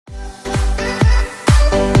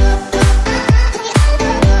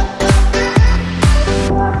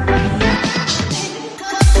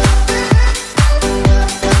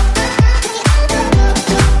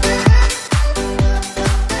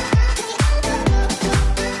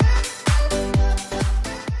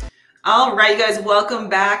All right, you guys, welcome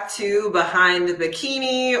back to Behind the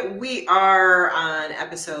Bikini. We are on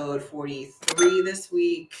episode 43 this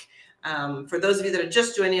week. For those of you that are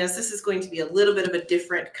just joining us, this is going to be a little bit of a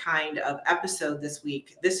different kind of episode this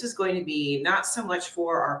week. This is going to be not so much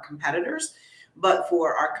for our competitors, but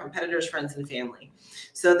for our competitors' friends and family.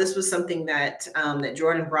 So this was something that that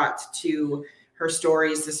Jordan brought to her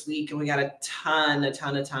stories this week, and we got a ton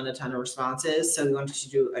of responses. So we wanted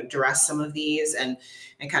to address some of these and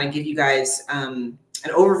kind of give you guys an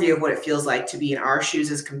overview of what it feels like to be in our shoes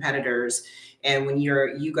as competitors. And when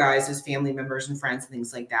you guys as family members and friends and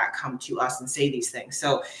things like that come to us and say these things.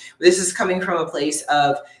 So this is coming from a place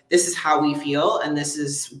of this is how we feel and this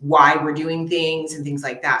is why we're doing things and things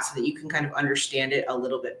like that, so that you can kind of understand it a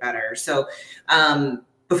little bit better. So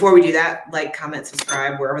before we do that, like, comment,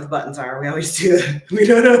 subscribe, wherever the buttons are. We always do that. We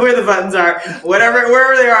don't know where the buttons are.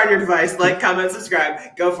 Wherever they are on your device, like, comment,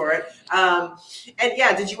 subscribe, go for it. And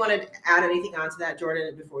yeah, did you want to add anything onto that,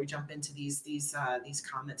 Jordan, before we jump into these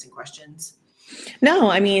comments and questions? No,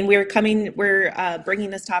 I mean, we're bringing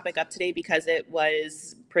this topic up today because it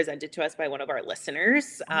was presented to us by one of our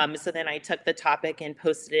listeners. So then I took the topic and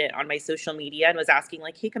posted it on my social media and was asking,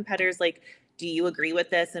 like, hey, competitors, like, do you agree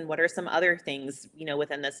with this? And what are some other things,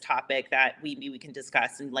 within this topic that we can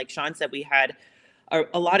discuss? And like Shawn said, we had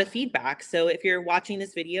a lot of feedback. So if you're watching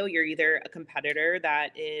this video, you're either a competitor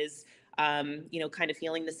that is kind of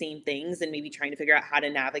feeling the same things and maybe trying to figure out how to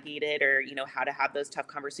navigate it, or, how to have those tough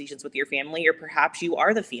conversations with your family, or perhaps you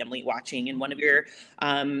are the family watching and one of your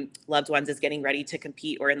loved ones is getting ready to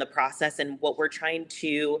compete or in the process. And what we're trying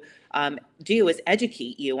to do is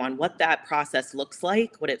educate you on what that process looks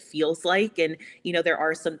like, what it feels like. And, there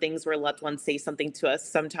are some things where loved ones say something to us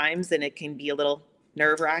sometimes and it can be a little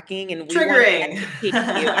nerve-wracking, and we triggering. Want to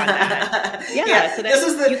educate you on that. Yeah, so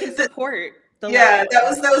that you can support. Yeah, that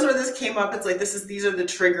was where this came up. It's like these are the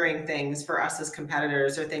triggering things for us as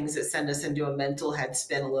competitors, or things that send us into a mental head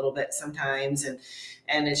spin a little bit sometimes,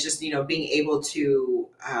 and it's just being able to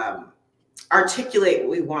articulate what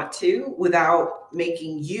we want to without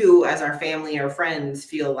making you as our family or friends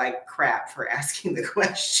feel like crap for asking the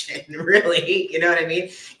question. Really, you know what I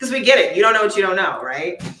mean? Because we get it. You don't know what you don't know,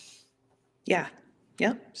 right? Yeah.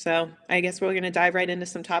 Yep. So I guess we're going to dive right into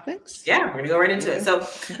some topics. Yeah, we're going to go right into it. So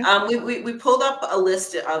we pulled up a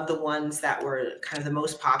list of the ones that were kind of the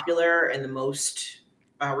most popular and the most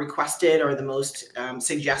requested, or the most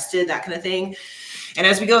suggested, that kind of thing. And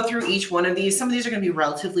as we go through each one of these, some of these are going to be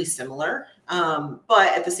relatively similar. But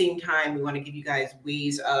at the same time, we want to give you guys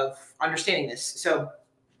ways of understanding this. So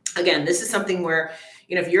again, this is something where,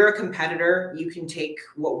 if you're a competitor, you can take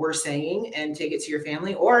what we're saying and take it to your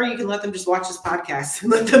family, or you can let them just watch this podcast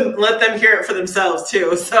and let them hear it for themselves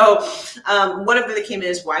too. So one of them that came in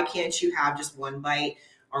is, why can't you have just one bite,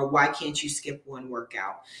 or why can't you skip one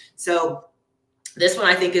workout? So this one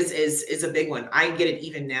I think is a big one. I get it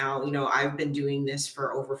even now. I've been doing this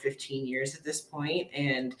for over 15 years at this point,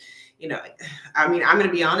 and I mean, I'm going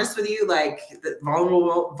to be honest with you, like, the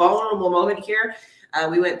vulnerable moment here.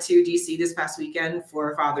 We went to DC this past weekend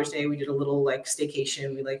for Father's Day. We did a little like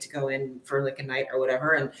staycation. We like to go in for like a night or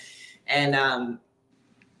whatever. And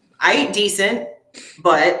I ate decent,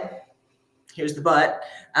 but here's the but.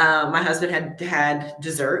 My husband had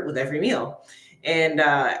dessert with every meal. And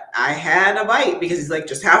I had a bite because he's like,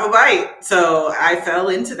 just have a bite. So I fell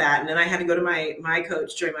into that. And then I had to go to my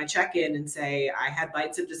coach during my check-in and say, I had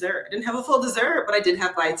bites of dessert. I didn't have a full dessert, but I did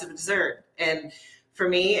have bites of dessert. And for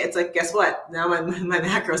me, it's like, guess what? Now my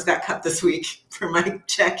macros got cut this week for my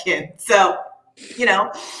check-in. So,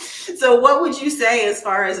 so what would you say as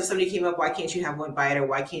far as if somebody came up, why can't you have one bite, or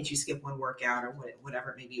why can't you skip one workout, or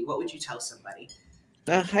whatever it may be? What would you tell somebody?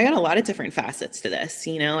 I got a lot of different facets to this.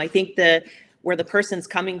 I think where the person's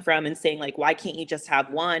coming from and saying, like, why can't you just have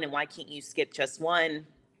one, and why can't you skip just one?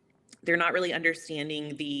 They're not really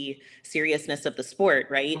understanding the seriousness of the sport,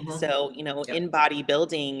 right? Mm-hmm. So, yep. In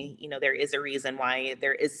bodybuilding, there is a reason why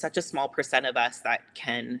there is such a small percent of us that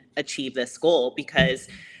can achieve this goal, because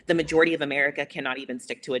the majority of America cannot even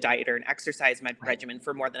stick to a diet or an exercise regimen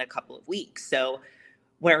for more than a couple of weeks. So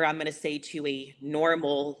where I'm going to say to a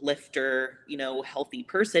normal lifter, healthy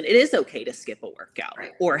person, it is okay to skip a workout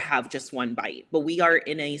or have just one bite. But we are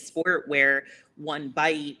in a sport where one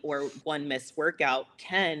bite or one missed workout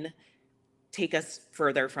can take us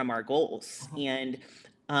further from our goals. And,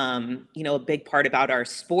 a big part about our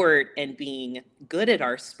sport and being good at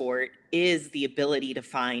our sport is the ability to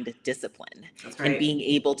find discipline and being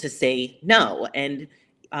able to say no. And,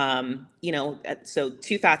 so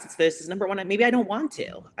two facets to this is, number one, maybe I don't want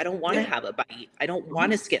to have a bite. I don't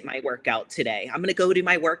want to skip my workout today. I'm going to go do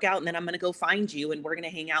my workout, and then I'm going to go find you, and we're going to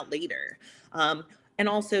hang out later. And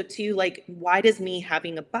also too, like, why does me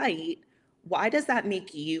having a bite, why does that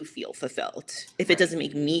make you feel fulfilled if it doesn't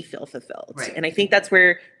make me feel fulfilled? Right. And I think that's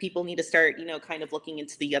where people need to start, you know, kind of looking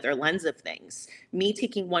into the other lens of things. Me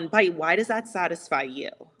taking one bite, why does that satisfy you?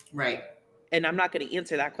 Right. And I'm not going to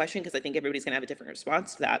answer that question because I think everybody's going to have a different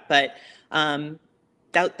response to that. But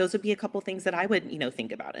those would be a couple things that I would, you know,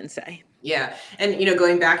 think about and say. Yeah. And, you know,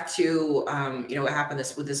 going back to, you know, what happened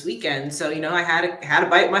this weekend. So, you know, I had a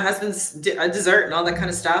bite of my husband's dessert and all that kind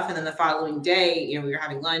of stuff. And then the following day, you know, we were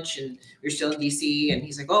having lunch and we were still in DC, and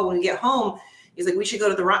he's like, oh, when we get home, he's like, we should go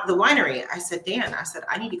to the winery. I said, Dan, I said,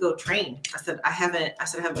 I need to go train. I said, I haven't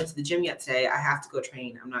been to the gym yet today. I have to go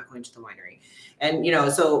train. I'm not going to the winery. And, you know,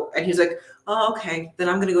 so, and he was like, oh, okay, then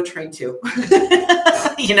I'm going to go train too.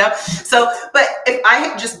 You know? So, but if I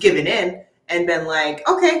had just given in and been like,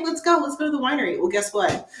 okay, let's go to the winery. Well, guess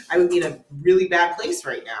what? I would be in a really bad place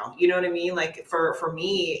right now. You know what I mean? Like for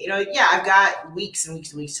me, you know, yeah, I've got weeks and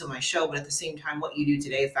weeks and weeks till my show, but at the same time, what you do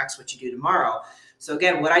today affects what you do tomorrow. So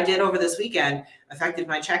again, what I did over this weekend affected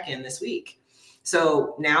my check-in this week.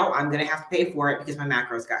 So now I'm going to have to pay for it because my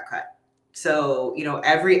macros got cut. So, you know,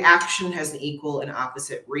 every action has an equal and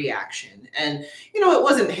opposite reaction. And, you know, it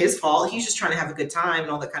wasn't his fault. He's just trying to have a good time and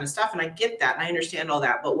all that kind of stuff. And I get that. And I understand all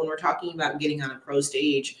that. But when we're talking about getting on a pro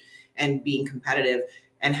stage and being competitive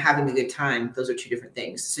and having a good time, those are two different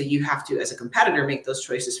things. So you have to, as a competitor, make those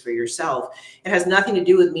choices for yourself. It has nothing to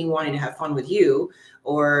do with me wanting to have fun with you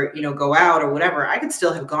or, you know, go out or whatever. I could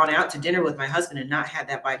still have gone out to dinner with my husband and not had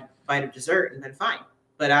that bite of dessert and been fine.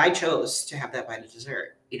 But I chose to have that bite of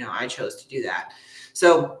dessert. You know, I chose to do that.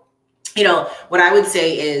 So, you know, what I would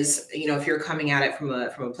say is, you know, if you're coming at it from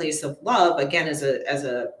a place of love, again, as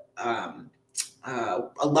a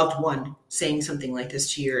loved one saying something like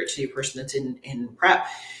this to your person that's in prep,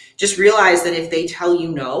 just realize that if they tell you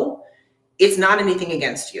no, it's not anything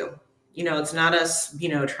against you. You know, it's not us, you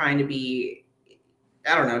know, trying to be,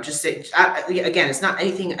 I don't know, just say, again, it's not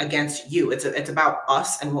anything against you. It's about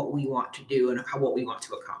us and what we want to do and what we want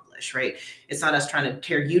to accomplish, right? It's not us trying to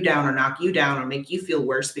tear you down or knock you down or make you feel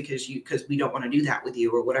worse because we don't want to do that with you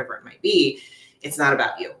or whatever it might be. It's not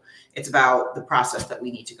about you. It's about the process that we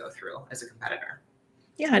need to go through as a competitor.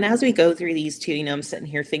 Yeah, and as we go through these two, you know, I'm sitting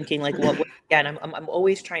here thinking like, well, again, I'm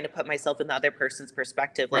always trying to put myself in the other person's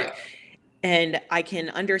perspective, like. Right. And I can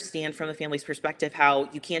understand from a family's perspective how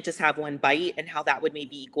you can't just have one bite and how that would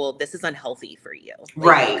maybe equal, this is unhealthy for you.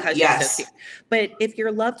 Like, right. Yes. But if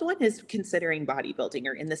your loved one is considering bodybuilding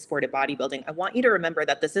or in the sport of bodybuilding, I want you to remember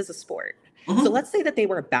that this is a sport. Mm-hmm. So let's say that they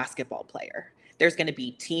were a basketball player. There's going to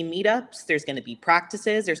be team meetups. There's going to be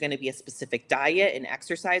practices. There's going to be a specific diet and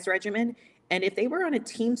exercise regimen. And if they were on a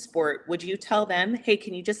team sport, would you tell them, hey,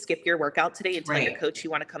 can you just skip your workout today and tell your coach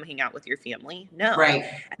you want to come hang out with your family? No. Right.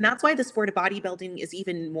 And that's why the sport of bodybuilding is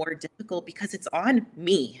even more difficult because it's on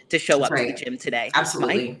me to show up to the gym today.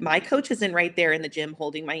 Absolutely. My coach isn't right there in the gym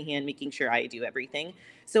holding my hand, making sure I do everything.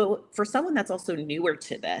 So for someone that's also newer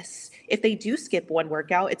to this, if they do skip one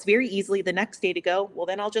workout, it's very easily the next day to go, well,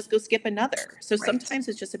 then I'll just go skip another. So sometimes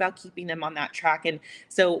it's just about keeping them on that track. And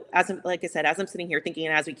so like I said, as I'm sitting here thinking,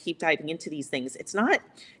 and as we keep diving into these things, it's not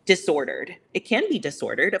disordered. It can be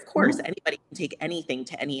disordered. Of course, anybody can take anything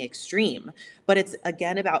to any extreme, but it's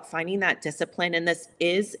again about finding that discipline. And this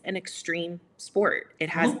is an extreme sport. It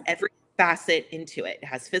has every facet into it. It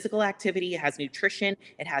has physical activity, it has nutrition,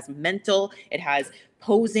 it has mental, it has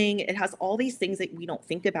posing, it has all these things that we don't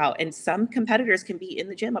think about. And some competitors can be in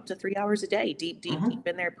the gym up to 3 hours a day, deep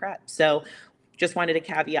in their prep. So just wanted to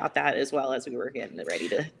caveat that as well as we were getting ready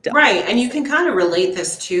to delve. Right. And you can kind of relate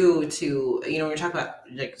this to, you know, when we're talking about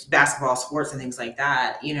like basketball sports and things like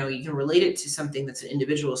that, you know, you can relate it to something that's an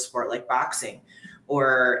individual sport like boxing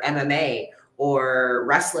or MMA or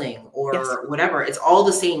wrestling or whatever. It's all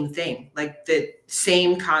the same thing, like the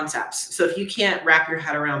same concepts. So if you can't wrap your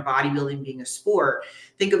head around bodybuilding being a sport,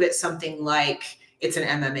 think of it something like it's an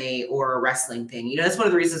MMA or a wrestling thing. You know, that's one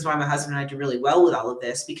of the reasons why my husband and I did really well with all of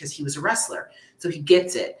this, because he was a wrestler. So he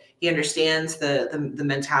gets it. He understands the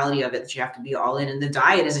mentality of it, that you have to be all in. And the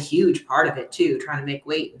diet is a huge part of it too, trying to make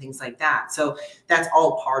weight and things like that. So that's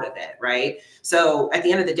all part of it, right? So at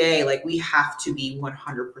the end of the day, like we have to be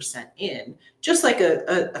 100% in, just like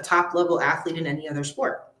a top level athlete in any other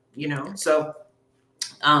sport, you know? So,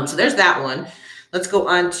 so there's that one. Let's go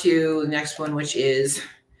on to the next one, which is,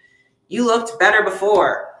 you looked better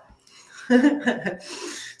before.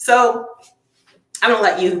 So I'm going to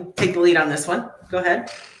let you take the lead on this one. Go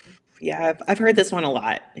ahead. Yeah, I've heard this one a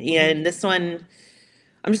lot. And this one,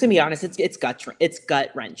 I'm just going to be honest, it's gut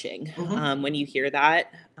wrenching when you hear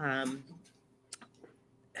that.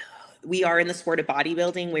 We are in the sport of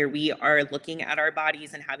bodybuilding where we are looking at our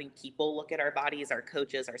bodies and having people look at our bodies, our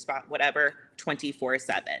coaches, our spot, whatever,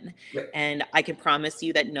 24/7. Yep. And I can promise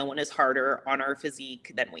you that no one is harder on our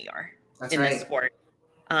physique than we are in this sport.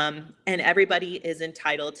 And everybody is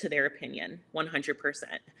entitled to their opinion,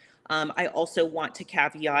 100%. I also want to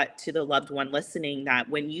caveat to the loved one listening that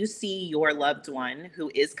when you see your loved one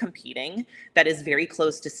who is competing, that is very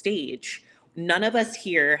close to stage, none of us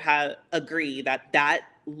here agree that that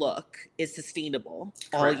look is sustainable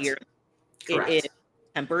all year. It is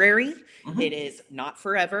temporary. It is not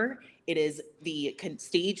forever. It is the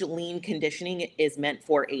stage lean conditioning is meant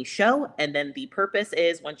for a show. And then the purpose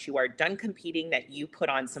is once you are done competing that you put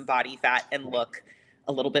on some body fat and look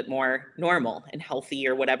a little bit more normal and healthy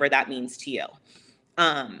or whatever that means to you.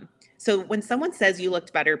 So when someone says you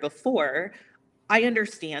looked better before, I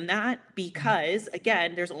understand that because,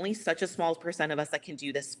 again, there's only such a small percent of us that can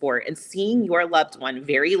do this sport. And seeing your loved one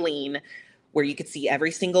very lean, where you could see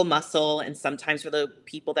every single muscle, and sometimes for the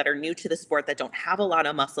people that are new to the sport that don't have a lot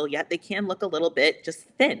of muscle yet, they can look a little bit just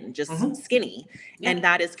thin, just skinny. Yeah. And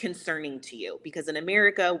that is concerning to you because in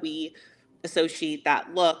America, we associate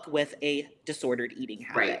that look with a disordered eating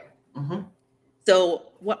habit. Right.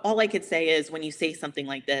 So all I could say is when you say something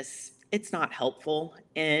like this, it's not helpful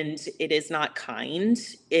and it is not kind.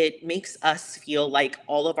 It makes us feel like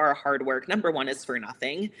all of our hard work, number one, is for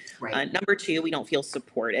nothing. Right. Number two, we don't feel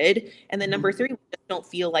supported. And then number three, we just don't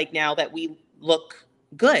feel like now that we look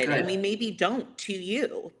good. And we maybe don't to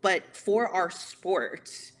you, but for our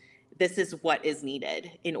sport, this is what is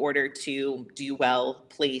needed in order to do well,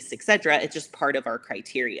 place, etc. It's just part of our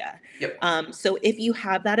criteria. Yep. So if you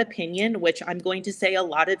have that opinion, which I'm going to say a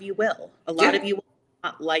lot of you will, a lot of you will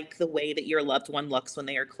not like the way that your loved one looks when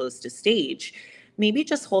they are close to stage, maybe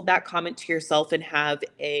just hold that comment to yourself and have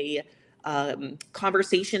a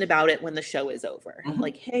conversation about it when the show is over.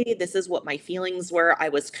 Like, hey, this is what my feelings were. I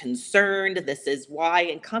was concerned. This is why.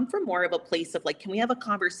 And come from more of a place of like, can we have a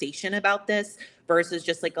conversation about this versus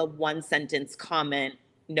just like a one sentence comment,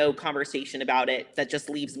 no conversation about it that just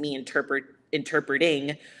leaves me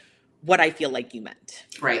interpreting what I feel like you meant.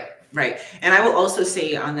 Right. And I will also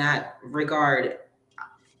say on that regard,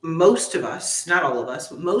 most of us, not all of us,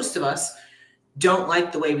 but most of us don't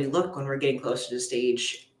like the way we look when we're getting closer to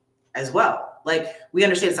stage as well. Like we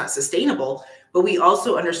understand it's not sustainable, but we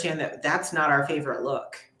also understand that that's not our favorite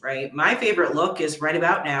look, right? My favorite look is right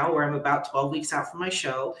about now where I'm about 12 weeks out from my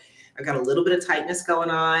show. I've got a little bit of tightness going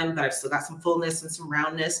on, but I've still got some fullness and some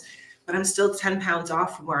roundness, but I'm still 10 pounds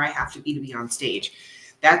off from where I have to be on stage.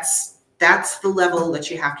 That's the level that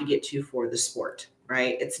you have to get to for the sport,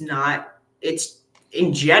 right? It's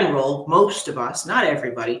in general, most of us, not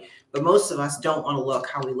everybody, but most of us don't want to look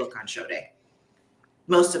how we look on show day.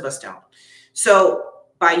 Most of us don't. So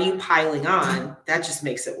by you piling on, that just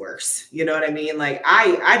makes it worse. You know what I mean? Like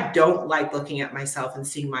I don't like looking at myself and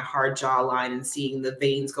seeing my hard jawline and seeing the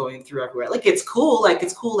veins going through everywhere. Like it's cool like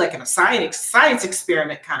in a science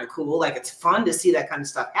experiment kind of cool. Like it's fun to see that kind of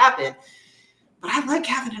stuff happen. But I like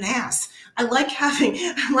having an ass. I like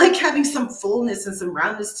having some fullness and some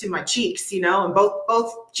roundness to my cheeks, you know, and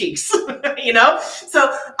both cheeks, you know?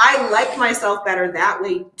 So I like myself better that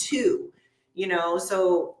way too, you know?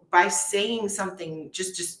 So by saying something,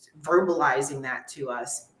 just verbalizing that to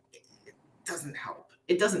us, it doesn't help.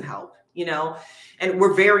 It doesn't help, you know? And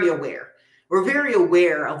we're very aware. We're very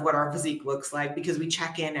aware of what our physique looks like because we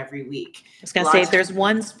check in every week. I was going to say, if there's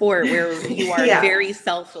one sport where you are very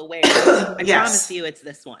self-aware, I promise you it's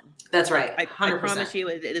this one. That's right. 100%. I promise you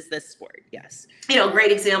it is this sport. Yes. You know,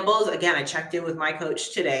 great examples. Again, I checked in with my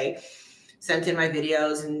coach today, sent in my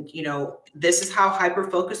videos, and, you know, this is how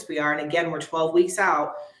hyper-focused we are. And again, we're 12 weeks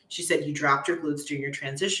out. She said, you dropped your glutes during your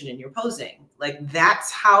transition and you're posing. Like,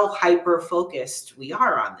 that's how hyper-focused we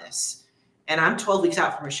are on this. And I'm 12 weeks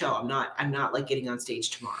out from a show. I'm not like getting on stage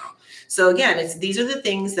tomorrow. So again, these are the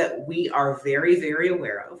things that we are very, very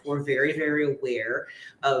aware of. We're very, very aware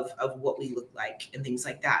of what we look like and things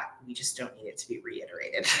like that. We just don't need it to be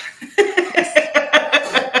reiterated.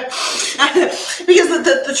 Because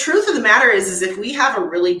the truth of the matter is if we have a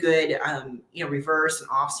really good, you know, reverse and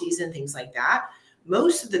off season, things like that,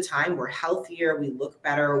 most of the time we're healthier, we look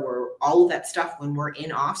better, we're all of that stuff when we're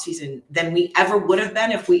in off season than we ever would have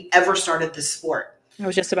been if we ever started this sport. I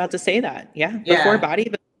was just about to say that. Yeah. Before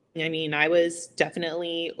bodybuilding, I mean, I was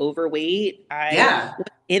definitely overweight. I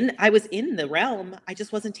was in the realm. I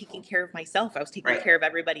just wasn't taking care of myself. I was taking care of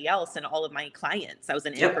everybody else and all of my clients. I was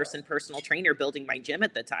an in-person personal trainer building my gym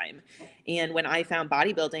at the time. And when I found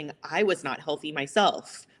bodybuilding, I was not healthy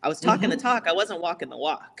myself. I was talking the talk. I wasn't walking the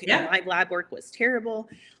walk. And my lab work was terrible.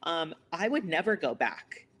 I would never go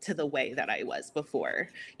back to the way that I was before.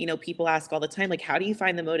 You know, people ask all the time, like, how do you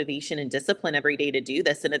find the motivation and discipline every day to do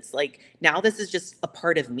this? And it's like, now this is just a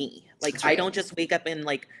part of me. Like, That's right. I don't just wake up and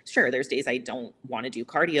like, sure, there's days I don't want to do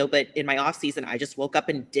cardio, but in my off season, I just woke up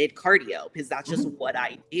and did cardio because that's just what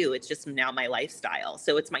I do. It's just now my lifestyle.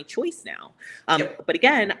 So it's my choice now. Yep. But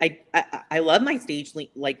again, I love my stage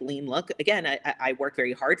lean look. Again, I work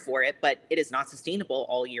very hard for it, but it is not sustainable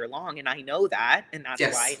all year long. And I know that. And that's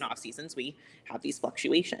why in off seasons, we have these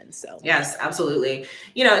fluctuations. So yes, absolutely.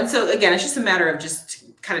 You know, and so again, it's just a matter of just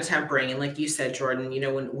kind of tempering. And like you said, Jordan, you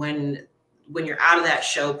know, when you're out of that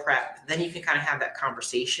show prep, then you can kind of have that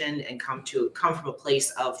conversation and come from a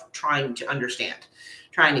place of trying to understand,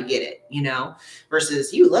 trying to get it, you know,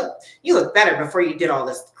 versus you look better before you did all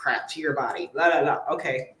this crap to your body. Blah, blah, blah.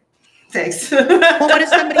 Okay. Thanks. Well, what if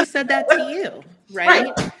somebody said that to you?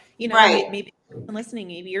 Right. You know, maybe listening,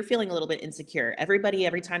 maybe you're feeling a little bit insecure. Every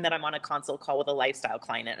time that I'm on a consult call with a lifestyle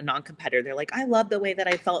client, a non-competitor, they're like, I love the way that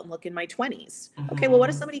I felt and look in my 20s. Okay, well, what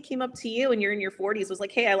if somebody came up to you and you're in your 40s, was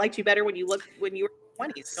like, hey, I liked you better when you were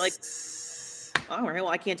 20s? You're like, all right, well,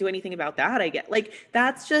 I can't do anything about that. I get like,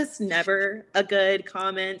 that's just never a good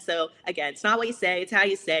comment. So again, it's not what you say, it's how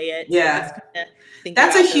you say it. Yeah. So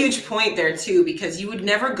that's a huge point there too, because you would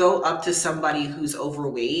never go up to somebody who's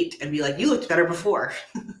overweight and be like, you looked better before.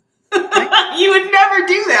 You would never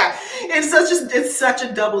do that. It's such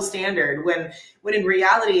a double standard when in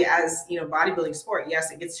reality, as you know, bodybuilding sport,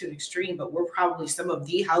 yes, it gets to an extreme, but we're probably some of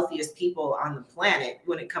the healthiest people on the planet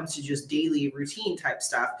when it comes to just daily routine type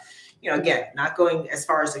stuff. You know, again, not going as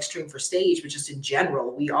far as extreme for stage, but just in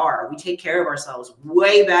general, we take care of ourselves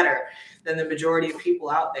way better than the majority of people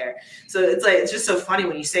out there. So it's just so funny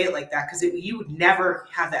when you say it like that, because you would never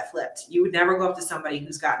have that flipped. You would never go up to somebody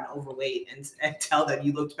who's gotten overweight and tell them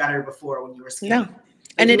you looked better before when you were skinny. No.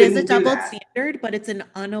 And it is a double standard, but it's an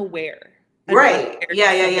unaware. Right.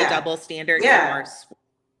 Yeah. Double standard in our sport.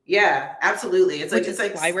 Yeah, absolutely. It's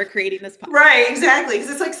like why we're creating this podcast. Right, exactly.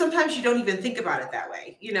 Because it's like sometimes you don't even think about it that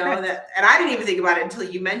way, you know. And I didn't even think about it until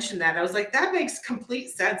you mentioned that. I was like, that makes complete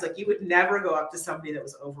sense. Like you would never go up to somebody that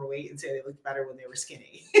was overweight and say they looked better when they were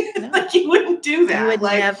skinny. No. Like you wouldn't do that. You would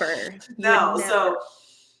like, never. No. So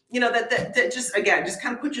you know that just again, just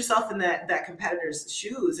kind of put yourself in that competitor's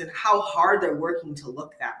shoes and how hard they're working to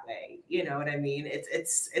look that way. You know what I mean?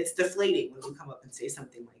 It's deflating when you come up and say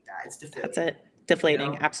something like that. It's deflating. That's it. Deflating.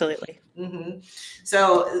 You know? Absolutely. Mm-hmm.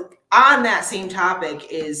 So on that same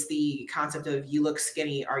topic is the concept of you look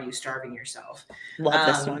skinny. Are you starving yourself? Love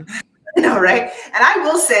this one. No, right. And I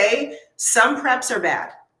will say some preps are bad.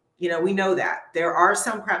 You know, we know that there are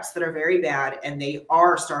some preps that are very bad and they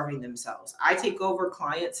are starving themselves. I take over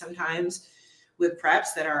clients sometimes with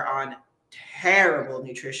preps that are on terrible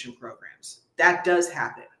nutrition programs. That does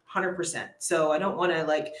happen 100%. So I don't want to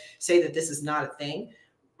like say that this is not a thing,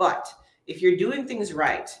 but if you're doing things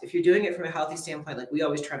right, if you're doing it from a healthy standpoint, like we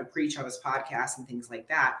always try to preach on this podcast and things like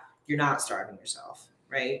that, you're not starving yourself,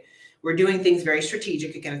 right? We're doing things very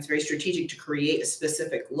strategic. Again, it's very strategic to create a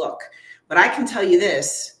specific look. But I can tell you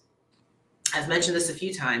this, I've mentioned this a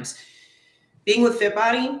few times, being with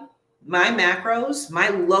FitBody, my macros, my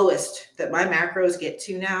lowest that my macros get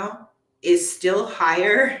to now is still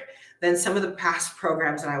higher than some of the past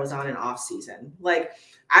programs that I was on in off season. Like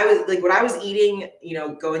what I was eating, you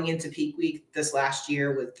know, going into peak week this last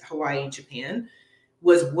year with Hawaii and Japan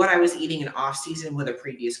was what I was eating in off season with a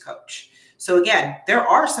previous coach. So again, there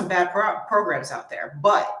are some bad programs out there,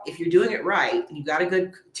 but if you're doing it right and you've got a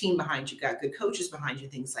good team behind you, got good coaches behind you,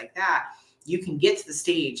 things like that, you can get to the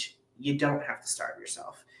stage. You don't have to starve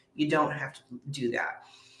yourself. You don't have to do that.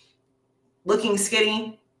 Looking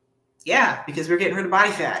skinny, yeah, because we're getting rid of body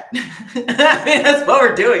fat. I mean, that's what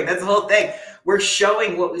we're doing. That's the whole thing. We're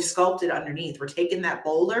showing what we've sculpted underneath. We're taking that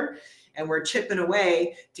boulder and we're chipping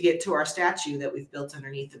away to get to our statue that we've built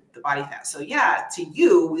underneath the body fat. So yeah, to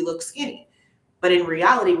you, we look skinny, but in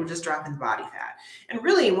reality, we're just dropping the body fat. And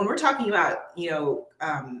really, when we're talking about, you know,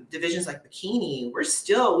 divisions like Bikini, we've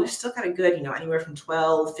still got a good, you know, anywhere from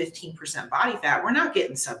 12, 15% body fat. We're not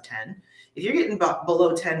getting sub 10. If you're getting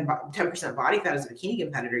below 10% body fat as a bikini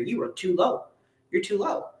competitor, you are too low. You're too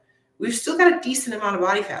low. We've still got a decent amount of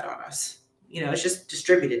body fat on us. You know, it's just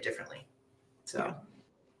distributed differently. So.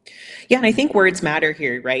 Yeah. And I think words matter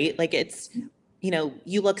here, right? Like it's, you know,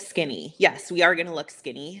 you look skinny. Yes, we are going to look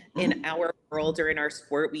skinny. Mm-hmm. In our world or in our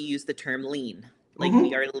sport, we use the term lean. Like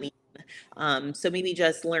we are lean. So maybe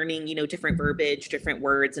just learning, you know, different verbiage, different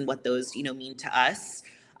words and what those, you know, mean to us.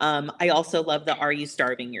 I also love the, are you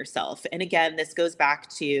starving yourself? And again, this goes back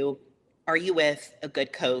to, are you with a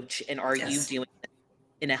good coach and are you doing it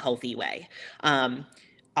in a healthy way?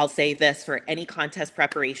 I'll say this for any contest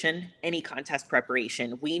preparation,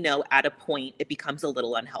 we know at a point it becomes a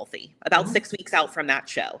little unhealthy. About 6 weeks out from that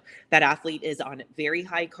show, that athlete is on very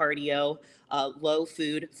high cardio, low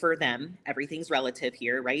food for them. Everything's relative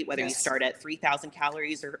here, right? Whether you start at 3,000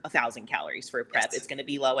 calories or 1,000 calories for a prep, it's going to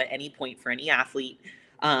be low at any point for any athlete.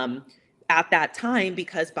 At that time,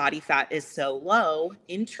 because body fat is so low,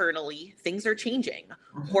 internally, things are changing.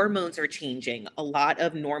 Hormones are changing. A lot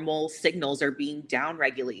of normal signals are being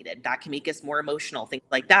downregulated. That can make us more emotional, things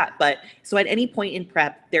like that. But so at any point in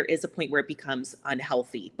prep, there is a point where it becomes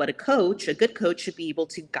unhealthy. But a good coach should be able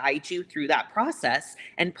to guide you through that process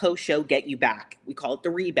and post-show get you back. We call it the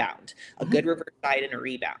rebound, a good reverse diet and a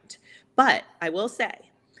rebound. But I will say,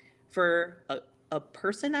 for a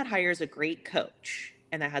person that hires a great coach,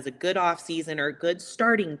 and that has a good off season or a good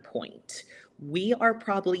starting point, we are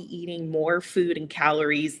probably eating more food and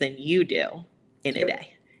calories than you do in a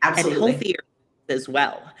day. Absolutely. And healthier as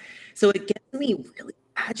well. So it gets me really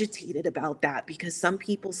agitated about that, because some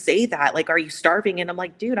people say that, like, are you starving? And I'm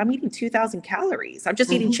like, dude, I'm eating 2,000 calories. I'm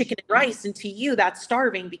just eating chicken and rice. And to you, that's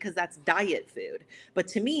starving because that's diet food. But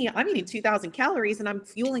to me, I'm eating 2,000 calories and I'm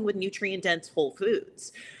fueling with nutrient dense whole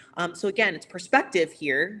foods. So again, it's perspective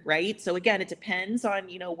here, right? So again, it depends on,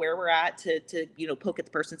 where we're at to poke at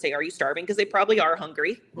the person and say, are you starving? Because they probably are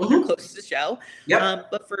hungry when they're close to the show.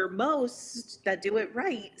 But for most that do it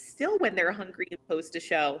right, still when they're hungry and post a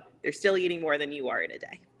show, they're still eating more than you are in a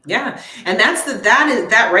day. Yeah. And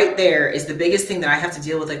that right there is the biggest thing that I have to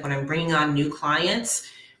deal with, like when I'm bringing on new clients,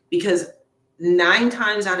 because 9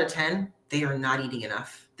 times out of 10, they are not eating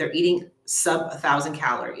enough. They're eating sub 1,000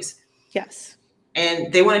 calories. Yes.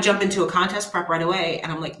 And they want to jump into a contest prep right away.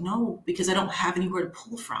 And I'm like, no, because I don't have anywhere to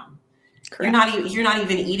pull from. Correct. You're not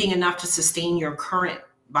even eating enough to sustain your current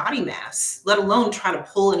body mass, let alone try to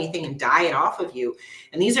pull anything and diet off of you.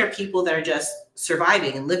 And these are people that are just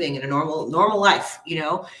surviving and living in a normal life.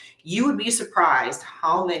 You would be surprised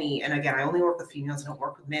how many, and again, I only work with females, I don't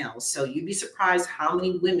work with males. So you'd be surprised how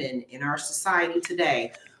many women in our society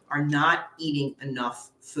today are not eating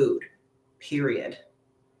enough food, period.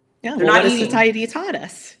 Yeah, well, what has society taught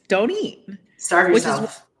us? Don't eat. Starve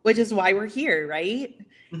yourself. Which is why we're here, right?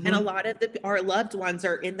 And a lot of our loved ones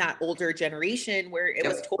are in that older generation where it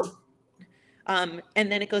was told. And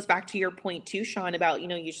then it goes back to your point too, Shawn, about,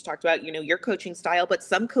 you just talked about, your coaching style, but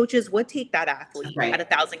some coaches would take that athlete at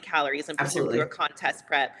 1,000 calories and put them through a contest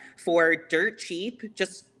prep for dirt cheap,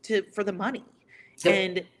 just for the money.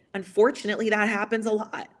 And unfortunately, that happens a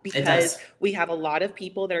lot because we have a lot of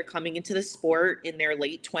people that are coming into the sport in their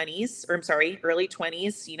early 20s.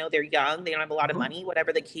 They're young, they don't have a lot of money,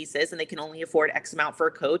 whatever the case is, and they can only afford X amount for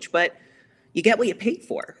a coach, but you get what you paid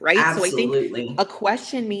for, right? Absolutely. So I think a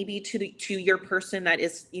question maybe to your person that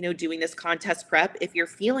is, doing this contest prep, if you're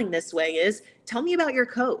feeling this way, is tell me about your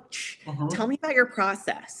coach. Tell me about your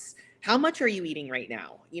process. How much are you eating right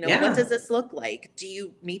now? What does this look like?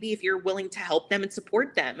 Maybe if you're willing to help them and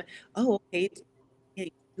support them, okay,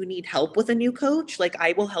 you need help with a new coach? Like,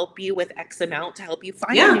 I will help you with X amount to help you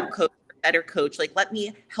find a new coach, better coach. Like, let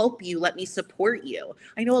me help you, let me support you.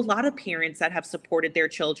 I know a lot of parents that have supported their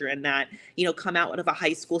children that, come out of a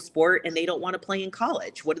high school sport and they don't want to play in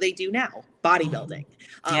college. What do they do now? Bodybuilding.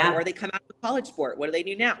 Or they come out of a college sport. What do they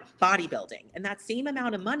do now? Bodybuilding. And that same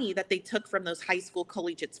amount of money that they took from those high school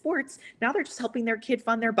collegiate sports, now they're just helping their kid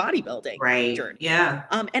fund their bodybuilding journey. Yeah.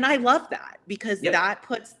 And I love that because that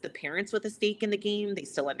puts the parents with a stake in the game. They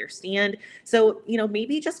still understand. So,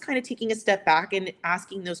 maybe just kind of taking a step back and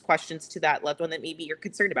asking those questions to that loved one that maybe you're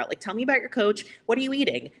concerned about. Like, tell me about your coach. What are you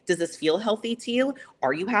eating? Does this feel healthy to you?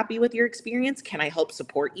 Are you happy with your experience? Can I help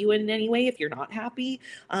support you in any way if you're not happy?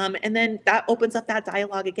 And then that opens up that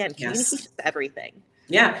dialogue again. Communication is everything.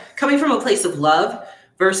 Yeah. Coming from a place of love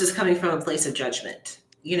versus coming from a place of judgment.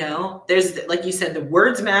 There's, like you said, the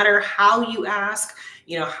words matter, how you ask,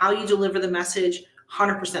 how you deliver the message,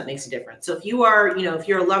 100% makes a difference. So if you are, if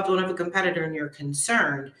you're a loved one of a competitor and you're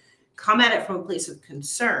concerned, come at it from a place of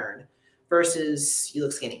concern versus you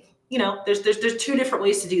look skinny. There's 2 different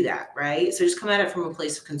ways to do that, right? So just come at it from a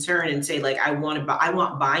place of concern and say, like, I want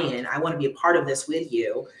buy-in. I want to be a part of this with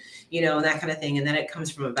you, and that kind of thing. And then it comes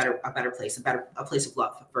from a better place, a place of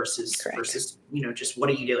love versus, just what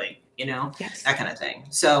are you doing? That kind of thing.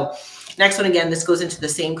 So next one, again, this goes into the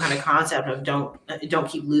same kind of concept of don't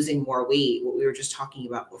keep losing more weight, what we were just talking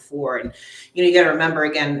about before. And, you got to remember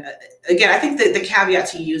again, I think that the caveat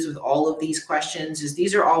to use with all of these questions is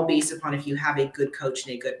these are all based upon if you have a good coach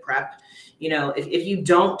and a good prep. If you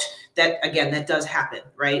don't, that does happen,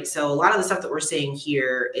 right? So a lot of the stuff that we're saying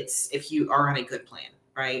here, it's if you are on a good plan,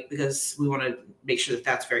 right? Because we want to make sure that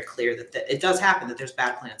that's very clear that it does happen, that there's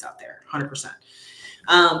bad plans out there, 100%.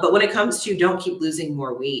 But when it comes to don't keep losing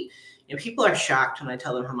more weight, you know, people are shocked when I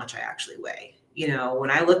tell them how much I actually weigh. You know, when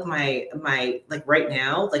I look my like right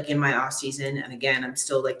now, like in my off season, and again, I'm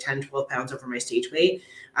still like 10, 12 pounds over my stage weight.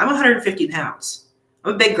 I'm 150 pounds.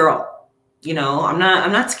 I'm a big girl. You know, I'm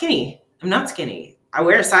not skinny. I'm not skinny. I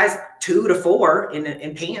wear a size 2 to 4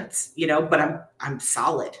 in pants, you know, but I'm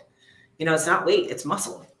solid. You know, it's not weight, it's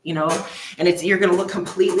muscle, you know, and you're going to look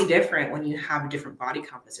completely different when you have a different body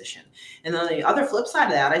composition. And on the other flip side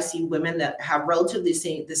of that, I see women that have relatively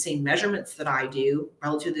the same measurements that I do,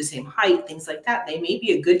 relatively the same height, things like that. They may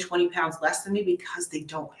be a good 20 pounds less than me because they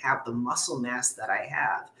don't have the muscle mass that I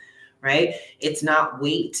have, right? It's not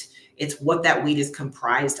weight. It's what that weight is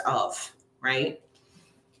comprised of, right?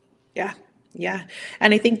 Yeah. Yeah.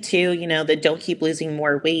 And I think too, you know, the don't keep losing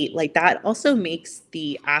more weight, like that also makes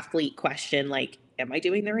the athlete question, like, am I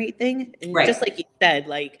doing the right thing? And Right. just like you said,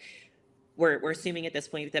 like, we're assuming at this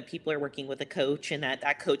point that people are working with a coach and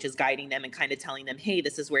that coach is guiding them and kind of telling them, hey,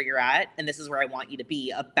 this is where you're at and this is where I want you to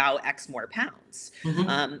be about X more pounds.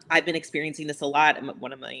 I've been experiencing this a lot.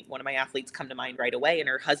 One of my athletes come to mind right away, and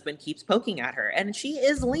her husband keeps poking at her, and she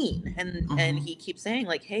is lean, and he keeps saying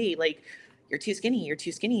like, hey, like, you're too skinny, you're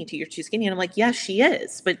too skinny, you're too skinny. And I'm like, yes, she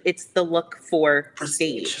is, but it's the look for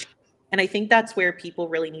stage. And I think that's where people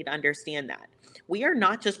really need to understand that we are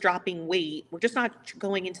not just dropping weight. We're just not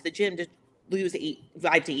going into the gym to lose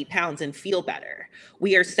 5 to 8 pounds and feel better.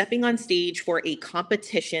 We are stepping on stage for a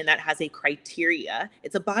competition that has a criteria.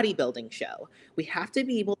 It's a bodybuilding show. We have to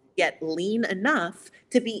be able to get lean enough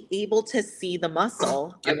to be able to see the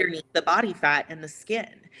muscle underneath the body fat and the skin.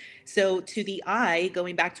 So to the eye,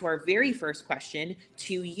 going back to our very first question,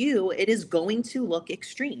 to you, it is going to look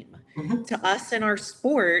extreme. To us in our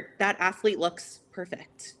sport, that athlete looks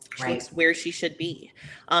perfect. She looks where she should be.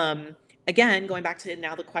 Again, going back to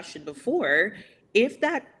now the question before, if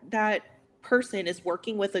that person is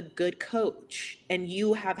working with a good coach and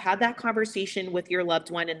you have had that conversation with your loved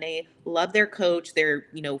one and they love their coach, they're,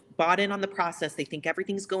 you know, bought in on the process, they think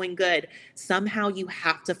everything's going good, somehow you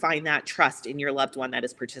have to find that trust in your loved one that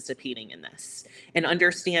is participating in this and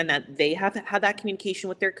understand that they have had that communication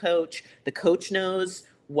with their coach. The coach knows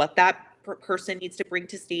what that person needs to bring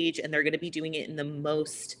to stage, and they're going to be doing it in the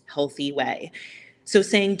most healthy way. So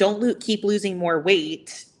saying don't keep losing more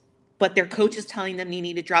weight, but their coach is telling them you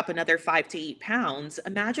need to drop another 5 to 8 pounds.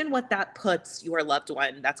 Imagine what that puts your loved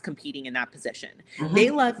one that's competing in that position. They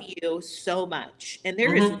love you so much, and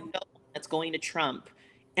there is no one that's going to trump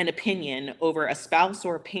an opinion over a spouse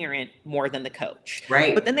or a parent more than the coach.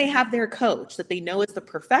 Right. But then they have their coach that they know is the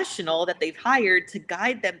professional that they've hired to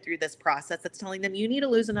guide them through this process that's telling them you need to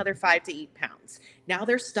lose another 5 to 8 pounds. Now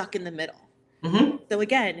they're stuck in the middle. So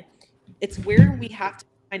again, it's where we have to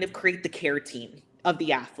kind of create the care team of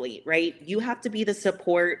the athlete, right? You have to be the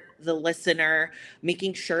support, the listener,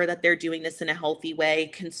 making sure that they're doing this in a healthy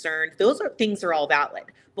way, concerned. Those things are all valid.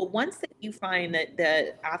 But once that you find that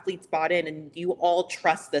the athlete's bought in and you all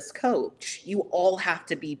trust this coach, you all have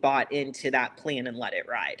to be bought into that plan and let it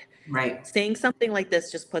ride. Right. Saying something like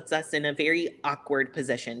this just puts us in a very awkward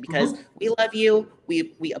position because we love you.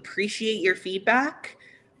 We appreciate your feedback.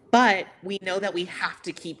 But we know that we have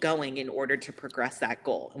to keep going in order to progress that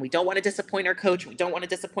goal. And we don't want to disappoint our coach. We don't want to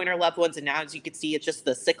disappoint our loved ones. And now, as you can see, it's just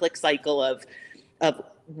the cyclic cycle of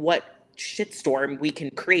what shitstorm we can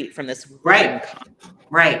create from this.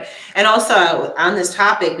 Right. And also on this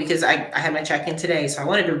topic, because I had my check-in today, so I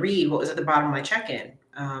wanted to read what was at the bottom of my check-in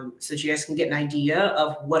so that you guys can get an idea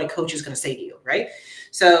of what a coach is going to say to you, right?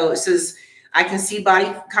 So it says, I can see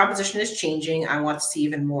body composition is changing. I want to see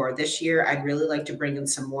even more. This year, I'd really like to bring in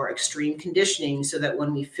some more extreme conditioning so that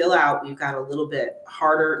when we fill out, we've got a little bit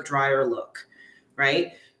harder, drier look,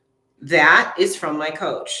 right? That is from my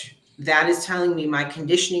coach. That is telling me my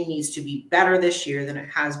conditioning needs to be better this year than it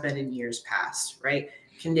has been in years past, right?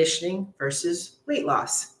 Conditioning versus weight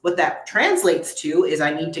loss. What that translates to is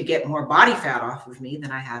I need to get more body fat off of me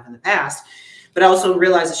than I have in the past. But I also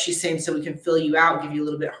realize that she's saying so we can fill you out, give you a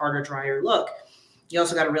little bit harder, drier look. You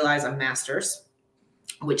also got to realize I'm masters,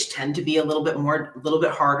 which tend to be a little bit harder,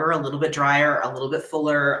 a little bit drier, a little bit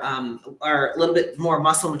fuller, or a little bit more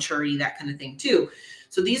muscle maturity, that kind of thing too.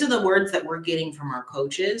 So these are the words that we're getting from our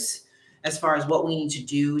coaches as far as what we need to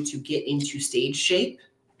do to get into stage shape.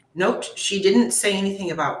 Note, she didn't say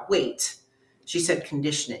anything about weight. She said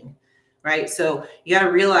conditioning, right? So you got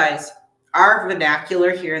to realize our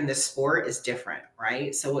vernacular here in this sport is different,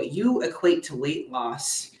 right? So what you equate to weight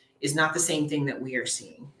loss is not the same thing that we are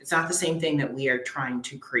seeing. It's not the same thing that we are trying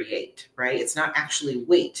to create, right? It's not actually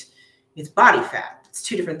weight. It's body fat. It's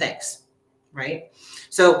two different things. right?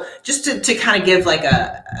 So just to kind of give like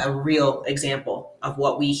a real example of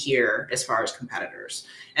what we hear as far as competitors,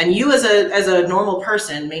 and you as a normal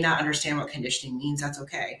person may not understand what conditioning means. That's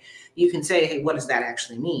okay. You can say, hey, what does that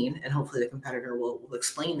actually mean? And hopefully the competitor will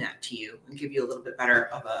explain that to you and give you a little bit better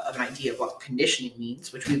of an idea of what conditioning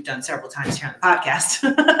means, which we've done several times here on the podcast.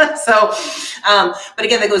 But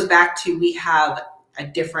again, that goes back to, we have a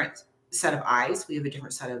different set of eyes, we have a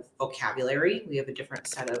different set of vocabulary, we have a different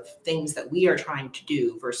set of things that we are trying to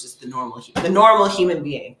do versus the normal human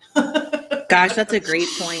being. Gosh, that's a great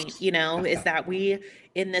point. Is that we,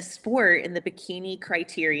 in this sport, in the bikini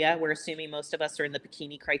criteria, we're assuming most of us are in the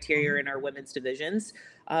bikini criteria in our women's divisions.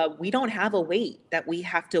 We don't have a weight that we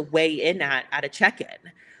have to weigh in at a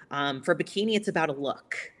check-in. For bikini, it's about a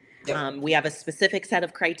look. Yep. We have a specific set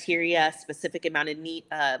of criteria, specific amount of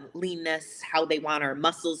leanness, how they want our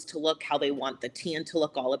muscles to look, how they want the tan to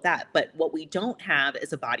look, all of that. But what we don't have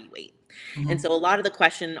is a body weight. Mm-hmm. And so a lot of the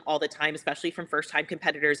question all the time, especially from first-time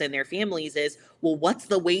competitors and their families, is, well, what's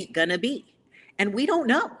the weight gonna be? And we don't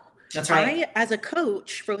know. That's right. I, as a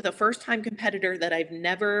coach for the first-time competitor that I've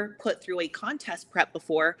never put through a contest prep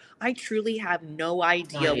before, I truly have no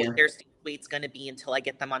idea what their stage weight's going to be until I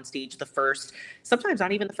get them on stage the first, sometimes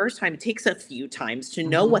not even the first time. It takes a few times to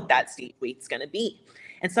know what that stage weight's going to be.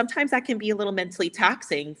 And sometimes that can be a little mentally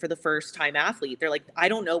taxing for the first time athlete. They're like, I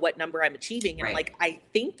don't know what number I'm achieving. And I'm like, I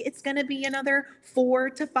think it's going to be another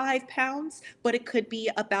 4 to 5 pounds, but it could be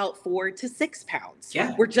about 4 to 6 pounds.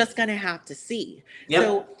 Yeah. We're just going to have to see. Yep.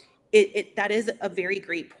 So that is a very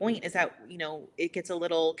great point, is that, it gets a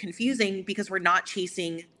little confusing because we're not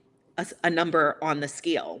chasing a number on the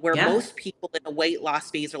scale, where most people in a weight loss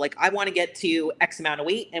phase are like, I want to get to X amount of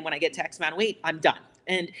weight. And when I get to X amount of weight, I'm done.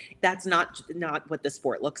 And that's not what the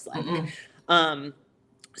sport looks like.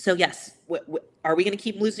 So yes, are we going to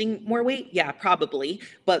keep losing more weight? Yeah, probably.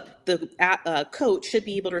 But the coach should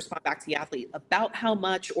be able to respond back to the athlete about how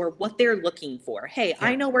much or what they're looking for. Hey,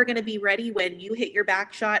 I know we're going to be ready when you hit your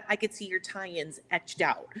back shot. I could see your tie-ins etched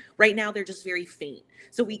out. Right now, they're just very faint.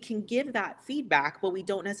 So we can give that feedback, but we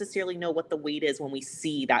don't necessarily know what the weight is when we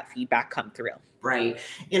see that feedback come through. Right.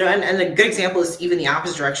 And a good example is even the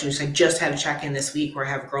opposite direction. I just had a check-in this week where I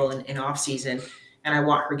have a girl in off season and I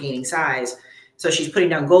want her gaining size. So she's putting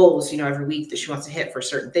down goals, every week that she wants to hit for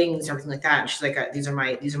certain things, everything like that. And she's like, these are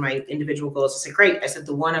my individual goals. I said, great. I said,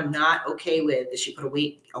 the one I'm not okay with is she put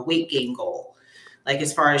a weight gain goal. Like,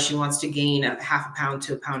 as far as she wants to gain a half a pound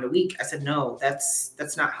to a pound a week. I said, no, that's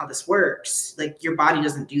not how this works. Like, your body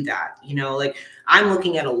doesn't do that. Like, I'm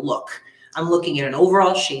looking at a look. I'm looking at an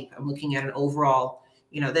overall shape. I'm looking at an overall,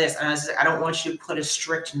 this. And I said, I don't want you to put a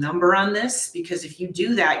strict number on this, because if you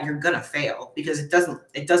do that, you're going to fail, because it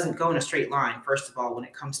doesn't go in a straight line, first of all, when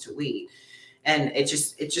it comes to weight. And that's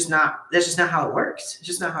just not how it works. It's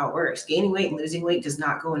just not how it works. Gaining weight and losing weight does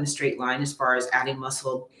not go in a straight line as far as adding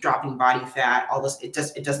muscle, dropping body fat, all this. It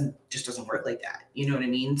doesn't work like that. You know what I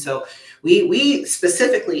mean? So we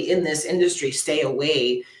specifically in this industry stay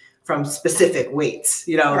away from specific weights,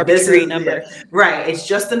 arbitrary number. Right. It's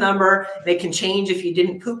just a number. They can change if you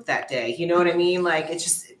didn't poop that day. You know what I mean? Like, it's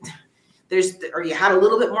just, or you had a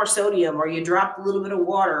little bit more sodium, or you dropped a little bit of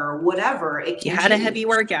water, or whatever. It can you had change. A heavy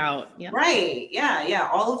workout. Yep. Right. Yeah.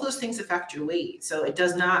 All of those things affect your weight. So it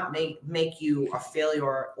does not make you a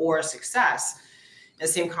failure or a success. The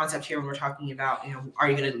same concept here when we're talking about, are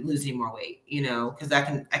you going to lose any more weight? Because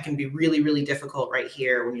that can be really, really difficult right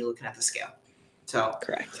here when you're looking at the scale. So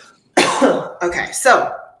correct. Okay.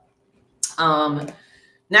 So,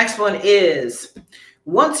 next one is,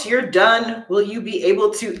 once you're done, will you be able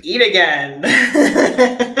to eat again?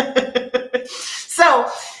 So,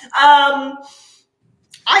 I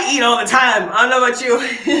eat all the time. I don't know about you.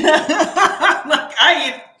 I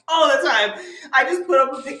eat all the time. I just put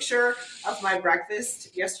up a picture of my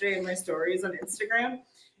breakfast yesterday in my stories on Instagram.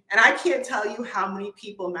 And I can't tell you how many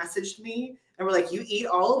people messaged me and were like, you eat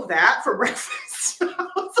all of that for breakfast? I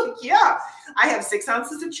was like, yeah. I have 6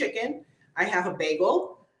 ounces of chicken. I have a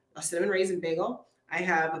bagel, a cinnamon raisin bagel. I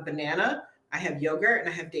have a banana. I have yogurt, and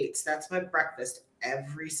I have dates. That's my breakfast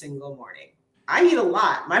every single morning. I eat a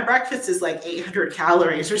lot. My breakfast is like 800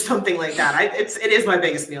 calories or something like that. It is my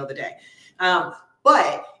biggest meal of the day.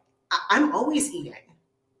 But I'm always eating.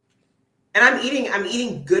 And I'm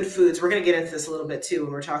eating good foods. We're going to get into this a little bit too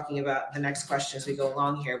when we're talking about the next question as we go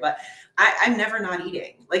along here. But I'm never not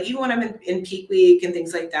eating. Like, even when I'm in peak week and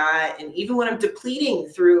things like that, and even when I'm depleting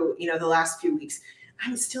through, the last few weeks,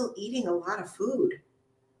 I'm still eating a lot of food.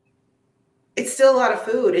 It's still a lot of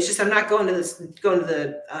food. It's just I'm not going to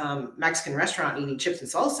the Mexican restaurant eating chips and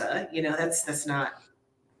salsa. That's not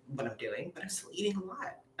what I'm doing. But I'm still eating a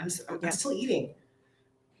lot. I'm still eating.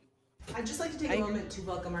 I'd just like to take a moment to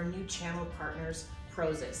welcome our new channel partners,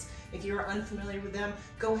 Prozis. If you are unfamiliar with them,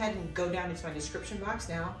 go ahead and go down into my description box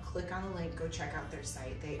now, click on the link, go check out their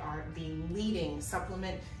site. They are the leading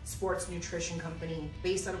supplement sports nutrition company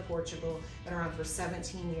based out of Portugal, been around for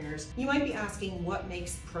 17 years. You might be asking what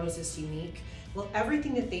makes Prozis unique? Well,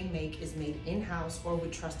 everything that they make is made in-house or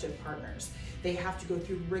with trusted partners. They have to go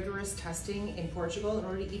through rigorous testing in Portugal in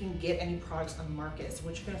order to even get any products on the market. So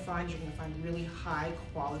what you're gonna find really high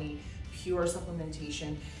quality, pure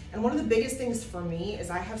supplementation. And one of the biggest things for me is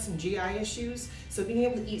I have some GI issues. So being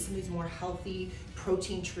able to eat some of these more healthy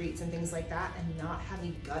protein treats and things like that and not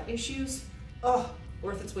having gut issues, oh,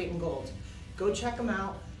 worth its weight in gold. Go check them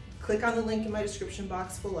out. Click on the link in my description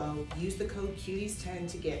box below. Use the code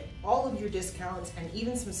Cuties10 to get all of your discounts and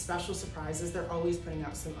even some special surprises. They're always putting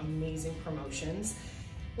out some amazing promotions.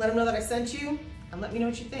 Let them know that I sent you and let me know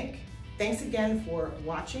what you think. Thanks again for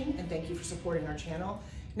watching and thank you for supporting our channel.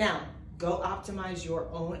 Now, go optimize your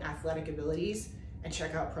own athletic abilities and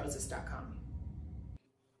check out Prozis.com.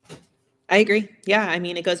 I agree. Yeah. I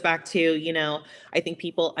mean, it goes back to, you know, I think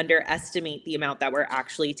people underestimate the amount that we're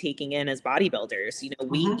actually taking in as bodybuilders. You know,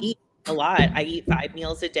 we eat a lot. I eat 5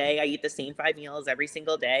 meals a day. I eat the same 5 meals every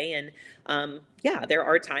single day. And yeah, there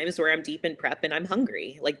are times where I'm deep in prep and I'm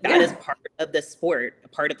hungry. Like that is part of the sport.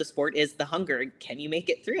 Part of the sport is the hunger. Can you make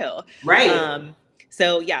it through? Right.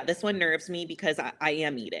 So yeah, this one nerves me because I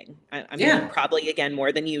am eating. I'm eating probably again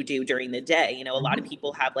more than you do during the day. You know, a lot of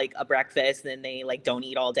people have like a breakfast and then they like don't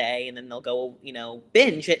eat all day and then they'll go, you know,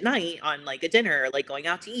 binge at night on like a dinner, like going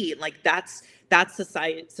out to eat. Like that's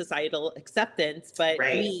societal acceptance, but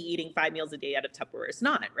me eating 5 meals a day out of Tupperware is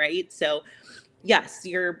not, right? So yes,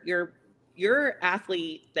 your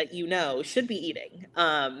athlete that you know should be eating.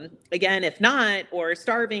 Again, if not, or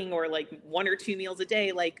starving or like 1 or 2 meals a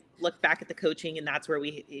day, like look back at the coaching and that's where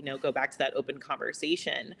we, you know, go back to that open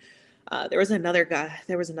conversation. There was another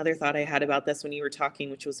thought I had about this when you were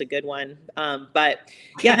talking, which was a good one. But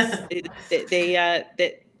yes,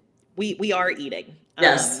 we are eating.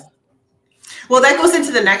 Yes. Well, that goes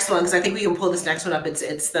into the next one because I think we can pull this next one up.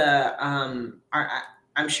 It's the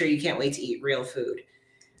I'm sure you can't wait to eat real food.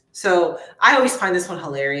 So I always find this one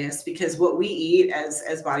hilarious because what we eat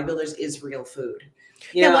as bodybuilders is real food.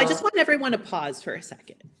 You know? Well, I just want everyone to pause for a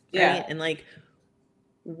second. Right? Yeah. And like,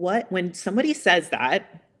 when somebody says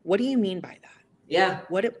that, what do you mean by that? Yeah.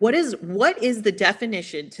 What is the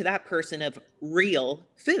definition to that person of real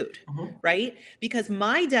food, right? Because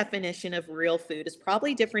my definition of real food is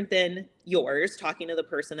probably different than yours, talking to the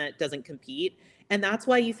person that doesn't compete. And that's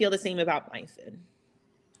why you feel the same about my food.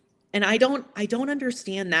 And I don't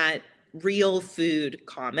understand that real food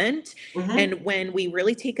comment. And when we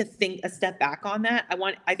really take a step back on that,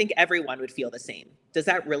 I think everyone would feel the same. Does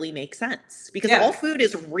that really make sense? Because all food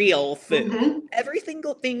is real food. Every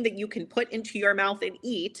single thing that you can put into your mouth and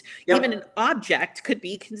eat, even an object, could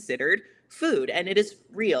be considered food, and it is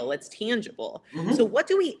real, it's tangible. So what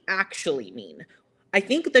do we actually mean? I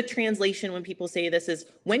think the translation when people say this is,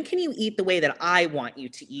 when can you eat the way that I want you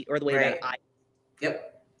to eat, or the way that I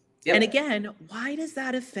And again, why does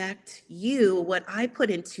that affect you, what I put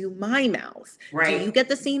into my mouth? Do you get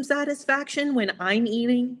the same satisfaction when I'm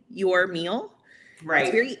eating your meal?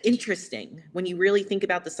 It's very interesting when you really think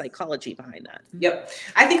about the psychology behind that.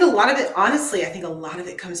 I think a lot of it, honestly,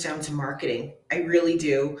 comes down to marketing. I really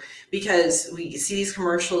do. Because we see these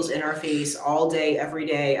commercials in our face all day, every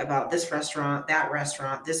day about this restaurant,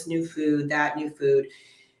 this new food, that new food.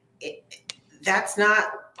 That's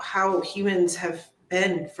not how humans have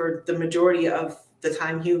been for the majority of the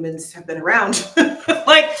time humans have been around.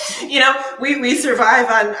 Like, you know, we survive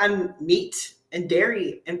on meat and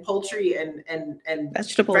dairy and poultry and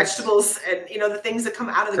vegetables and, you know, the things that come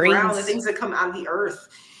out of the ground, the things that come out of the earth,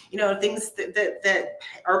 you know, things that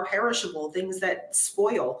are perishable, things that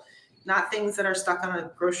spoil, not things that are stuck on a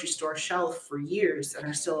grocery store shelf for years and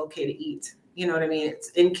are still okay to eat. You know what I mean?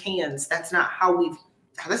 It's in cans. That's not how we've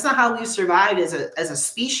survived as a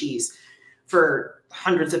species for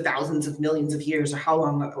hundreds of thousands of millions of years, or how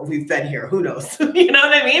long we've been here. Who knows? You know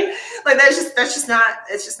what I mean? Like it's just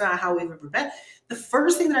not how we've ever been. The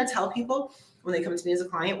first thing that I tell people when they come to me as a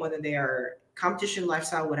client, whether they are competition,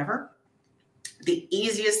 lifestyle, whatever, the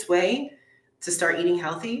easiest way to start eating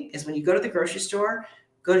healthy is when you go to the grocery store,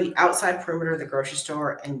 go to the outside perimeter of the grocery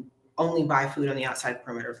store and only buy food on the outside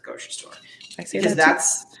perimeter of the grocery store. Because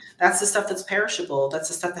that's the stuff that's perishable. That's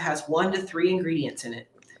the stuff that has 1 to 3 ingredients in it.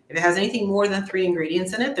 If it has anything more than 3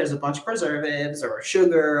 ingredients in it, there's a bunch of preservatives or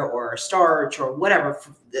sugar or starch or whatever,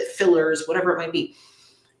 fillers, whatever it might be.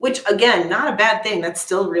 Which, again, not a bad thing. That's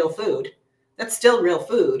still real food.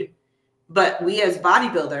 But we as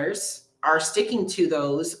bodybuilders are sticking to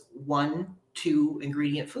those 1-2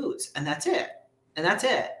 ingredient foods, and that's it. And that's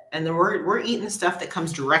it. And then we're eating stuff that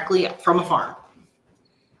comes directly from a farm.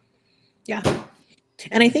 Yeah.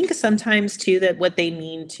 And I think sometimes too, that what they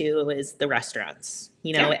mean too is the restaurants,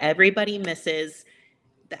 you know, everybody misses,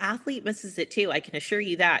 the athlete misses it too. I can assure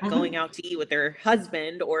you that, going out to eat with their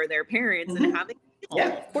husband or their parents and having a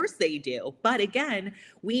meal. Of course they do. But again,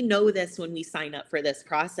 we know this when we sign up for this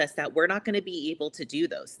process, that we're not going to be able to do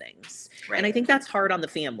those things. Right. And I think that's hard on the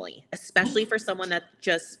family, especially for someone that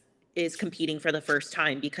just is competing for the first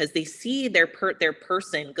time, because they see their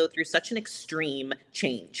person go through such an extreme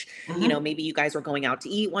change. You know, maybe you guys were going out to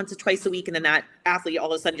eat once or twice a week, and then that athlete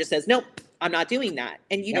all of a sudden just says, nope, I'm not doing that.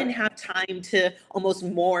 And you didn't have time to almost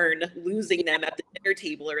mourn losing them at the dinner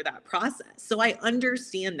table or that process. So I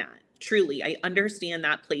understand that. Truly, I understand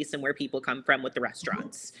that place and where people come from with the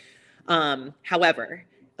restaurants. However,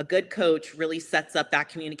 a good coach really sets up that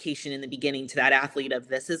communication in the beginning to that athlete of,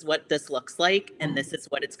 this is what this looks like, and this is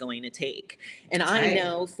what it's going to take. And I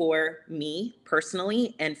know for me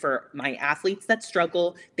personally, and for my athletes that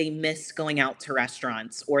struggle, they miss going out to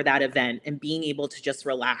restaurants or that event and being able to just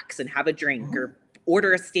relax and have a drink or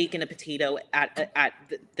order a steak and a potato at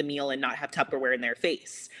the meal and not have Tupperware in their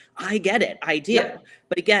face. I get it. I do.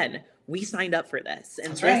 But again, we signed up for this,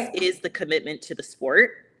 and this is the commitment to the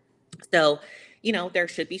sport. So, you know, there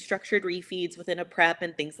should be structured refeeds within a prep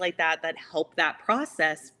and things like that that help that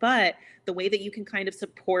process. But the way that you can kind of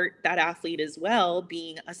support that athlete as well,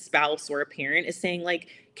 being a spouse or a parent, is saying, like,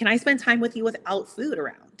 can I spend time with you without food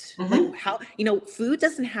around? Like, how, you know, food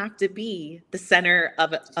doesn't have to be the center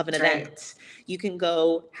of an event. You can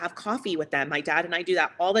go have coffee with them. My dad and I do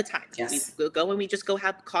that all the time. We go and we just go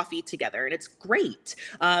have coffee together, and it's great.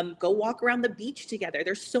 Go walk around the beach together.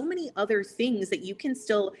 There's so many other things that you can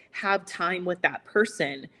still have time with that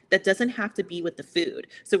person that doesn't have to be with the food.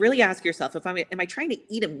 So really ask yourself, am I trying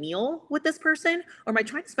to eat a meal with this person, or am I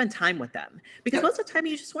trying to spend time with them? Because most of the time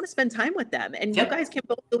you just want to spend time with them, and you guys can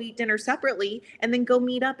both go eat dinner separately and then go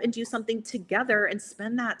meet up and do something together and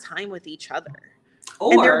spend that time with each other.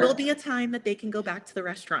 And there will be a time that they can go back to the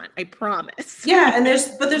restaurant. I promise. Yeah. And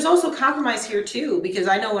there's also compromise here too, because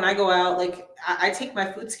I know when I go out, like I take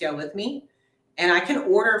my food scale with me, and I can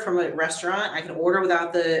order from a restaurant. I can order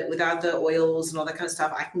without the oils and all that kind of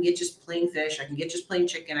stuff. I can get just plain fish. I can get just plain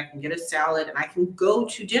chicken. I can get a salad, and I can go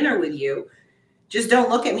to dinner with you. Just don't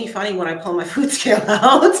look at me funny when I pull my food scale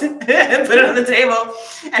out and put it on the table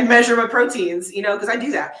and measure my proteins, you know, because I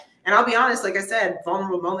do that. And I'll be honest, like I said,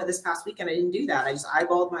 vulnerable moment this past weekend, I didn't do that. I just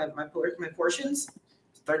eyeballed my portions.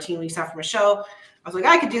 13 weeks after my show, I was like,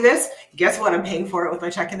 I could do this. Guess what? I'm paying for it with my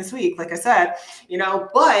check-in this week, like I said, you know.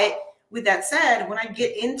 But with that said, when I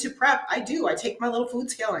get into prep, I take my little food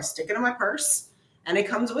scale and I stick it in my purse, and it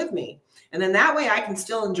comes with me. And then that way I can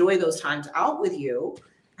still enjoy those times out with you,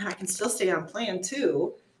 and I can still stay on plan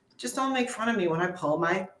too. Just don't make fun of me when I pull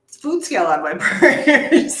my food scale out of my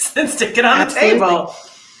purse and stick it on the table.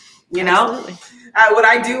 You know, what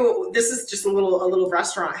I do, this is just a little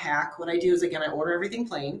restaurant hack. What I do is, again, I order everything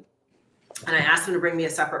plain, and I ask them to bring me a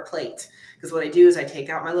separate plate. Because what I do is I take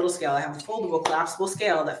out my little scale. I have a foldable, collapsible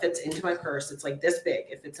scale that fits into my purse. It's like this big.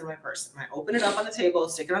 It fits in my purse. And I open it up on the table,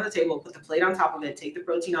 stick it on the table, put the plate on top of it, take the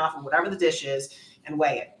protein off of whatever the dish is, and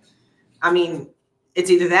weigh it. I mean, it's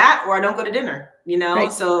either that or I don't go to dinner, you know?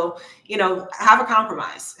 So, you know, have a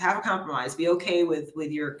compromise. Be okay with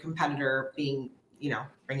your competitor being, you know,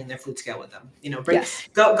 bringing their food scale with them. You know,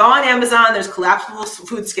 go on Amazon. There's collapsible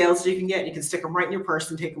food scales you can get. You can stick them right in your purse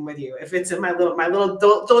and take them with you. If it's in my little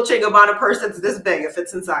Dolce & Gabbana purse that's this big, it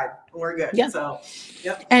fits inside, we're good. So,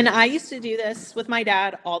 And I used to do this with my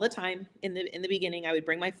dad all the time. In the beginning, I would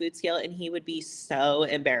bring my food scale, and he would be so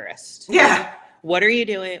embarrassed. Yeah. What are you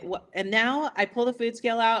doing? And now I pull the food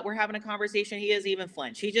scale out. We're having a conversation. He doesn't even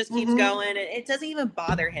flinch. He just keeps going, and it doesn't even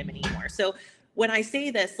bother him anymore. So when I say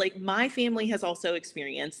this, like, my family has also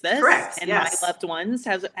experienced this. And my loved ones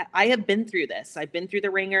I have been through this. I've been through the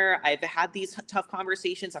ringer. I've had these tough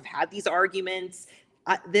conversations. I've had these arguments.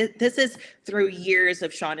 This is through years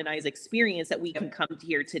of Shawn and I's experience that we can come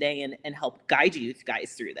here today and help guide you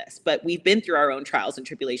guys through this. But we've been through our own trials and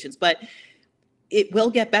tribulations. But it will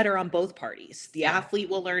get better on both parties. The athlete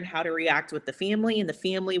will learn how to react with the family, and the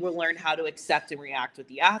family will learn how to accept and react with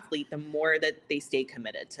the athlete the more that they stay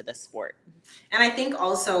committed to the sport. And I think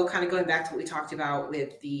also, kind of going back to what we talked about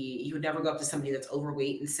with you would never go up to somebody that's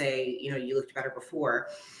overweight and say, you know, you looked better before.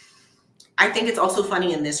 I think it's also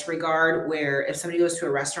funny in this regard, where if somebody goes to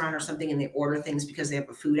a restaurant or something and they order things because they have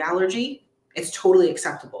a food allergy, it's totally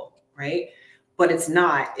acceptable, right? But it's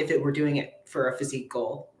not if it were doing it for a physique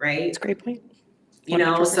goal, right? That's a great point. You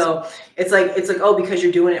know, 100%. so it's like, oh, because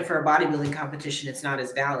you're doing it for a bodybuilding competition, it's not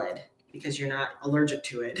as valid because you're not allergic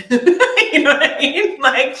to it. You know what I mean?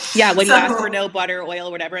 Like, yeah, when you ask for no butter,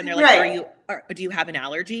 oil, whatever, and they're like, right. do you have an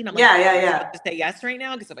allergy? And I'm Yeah, like, yeah, am I yeah. supposed to say yes right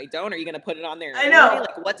now? Because if I don't, are you going to put it on there I anyway? know.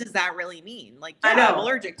 Like, what does that really mean? Like, I yeah, know. I'm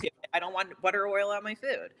allergic to it. I don't want butter or oil on my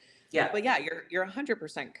food. Yeah. But yeah, you're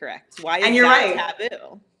 100% correct. Why is and you're that right.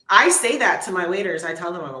 taboo? I say that to my waiters. I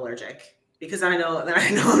tell them I'm allergic because I know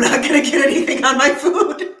I'm not going to get anything on my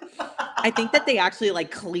food. I think that they actually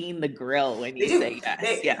like clean the grill when you say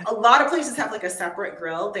yes. Yeah. A lot of places have like a separate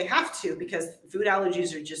grill. They have to because food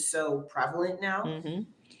allergies are just so prevalent now. Mm-hmm.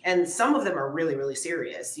 And some of them are really, really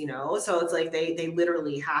serious, you know? So it's like they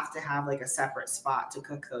literally have to have like a separate spot to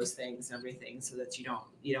cook those things and everything so that you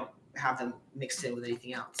don't have them mixed in with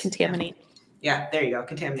anything else. Contaminate. Yeah, there you go.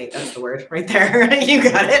 Contaminate. That's the word right there. You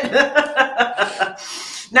got it.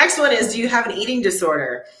 Next one is, do you have an eating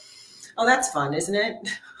disorder? Oh, that's fun, isn't it?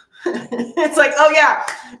 It's like, oh yeah,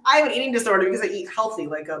 I have an eating disorder because I eat healthy,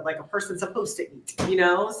 like a person's supposed to eat, you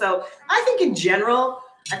know? So I think in general,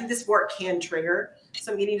 I think the sport can trigger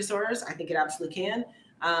some eating disorders. I think it absolutely can.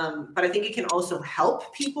 But I think it can also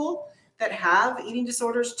help people that have eating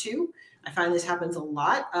disorders too. I find this happens a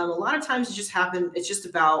lot. A lot of times it's just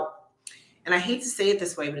about, and I hate to say it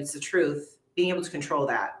this way, but it's the truth, being able to control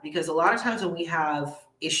that. Because a lot of times when we have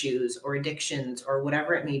issues or addictions or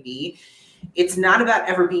whatever it may be, it's not about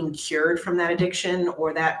ever being cured from that addiction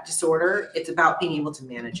or that disorder. It's about being able to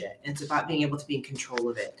manage it. It's about being able to be in control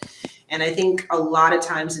of it. And I think a lot of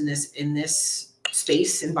times in this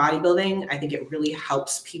space in bodybuilding, I think it really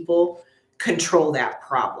helps people control that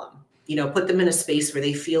problem. You know, put them in a space where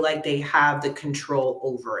they feel like they have the control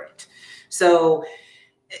over it. So,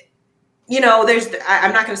 you know,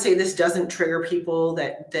 I'm not going to say this doesn't trigger people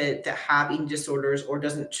that have eating disorders or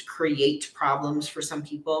doesn't create problems for some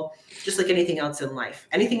people, just like anything else in life.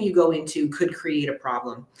 Anything you go into could create a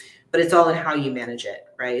problem, but it's all in how you manage it,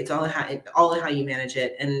 right? It's all in how you manage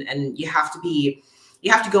it. And you have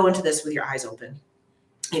to go into this with your eyes open,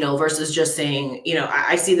 you know, versus just saying, you know,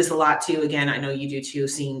 I see this a lot too. Again, I know you do too,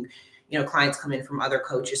 seeing, you know, clients come in from other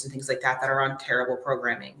coaches and things like that are on terrible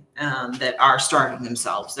programming, that are starving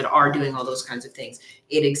themselves, that are doing all those kinds of things.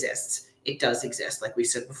 It exists. It does exist, like we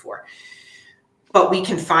said before. But we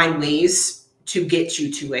can find ways to get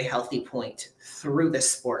you to a healthy point through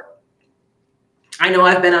this sport. I know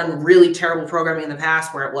I've been on really terrible programming in the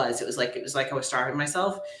past where it was like I was starving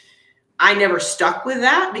myself. I never stuck with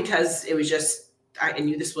that because it was just, I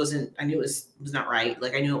knew it was not right.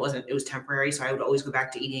 Like I knew it was temporary. So I would always go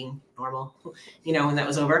back to eating normal, you know, when that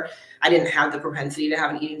was over. I didn't have the propensity to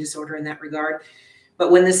have an eating disorder in that regard.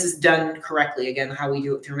 But when this is done correctly, again, how we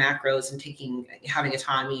do it through macros and having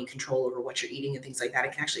autonomy and control over what you're eating and things like that,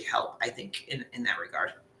 it can actually help, I think, in that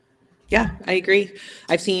regard. Yeah, I agree.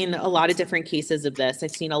 I've seen a lot of different cases of this.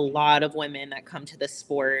 I've seen a lot of women that come to this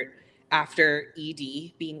sport after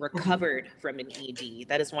ED, being recovered from an ED.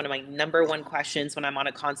 That is one of my number one questions when I'm on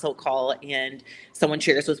a consult call and someone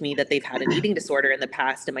shares with me that they've had an eating disorder in the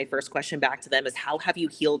past. And my first question back to them is, how have you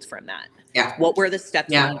healed from that? Yeah. What were the steps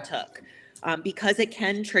that you took? Because it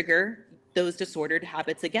can trigger those disordered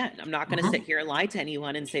habits again. I'm not going to sit here and lie to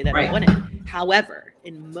anyone and say that it wouldn't. However,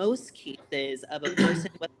 in most cases of a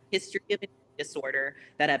person with a history of an eating disorder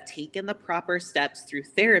that have taken the proper steps through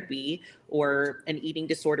therapy or an eating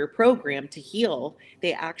disorder program to heal,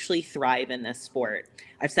 they actually thrive in this sport.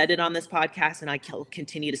 I've said it on this podcast and I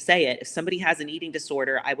continue to say it. If somebody has an eating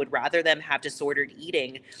disorder, I would rather them have disordered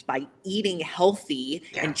eating by eating healthy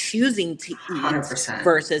and choosing to eat 100%.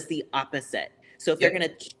 versus the opposite. So if they're going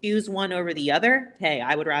to choose one over the other, hey,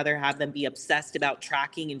 I would rather have them be obsessed about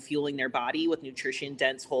tracking and fueling their body with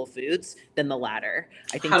nutrition-dense whole foods than the latter.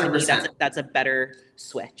 I think 100%. To me, that's a better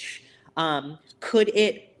switch. Could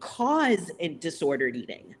it cause disordered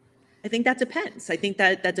eating? I think that depends. I think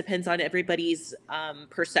that depends on everybody's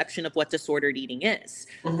perception of what disordered eating is.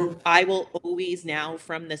 I will always now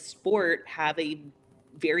from the sport have a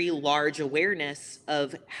very large awareness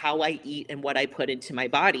of how I eat and what I put into my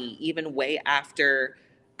body, even way after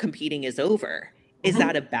competing is over. Is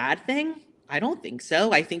that a bad thing? I don't think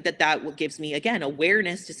so. I think that gives me, again,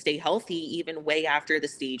 awareness to stay healthy even way after the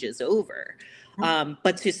stage is over.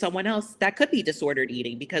 But to someone else, that could be disordered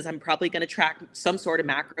eating because I'm probably going to track some sort of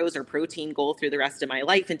macros or protein goal through the rest of my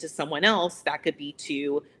life. And to someone else, that could be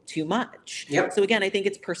too much. So again, I think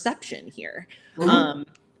it's perception here.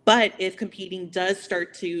 But if competing does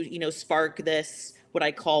start to, spark this, what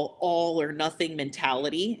I call all or nothing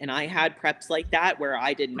mentality, and I had preps like that where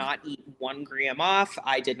I did not eat 1 gram off,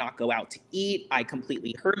 I did not go out to eat, I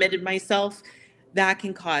completely hermited myself, that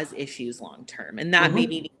can cause issues long term. And that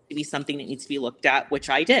maybe to be something that needs to be looked at, which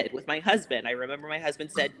I did with my husband. I remember my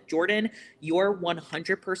husband said, Jordan, your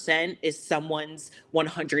 100% is someone's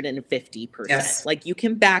 150%. Yes. Like you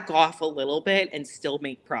can back off a little bit and still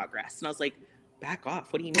make progress. And I was like, back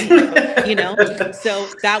off? What do you mean? You know? So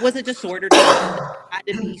that was a disordered person that had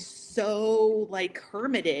to be so like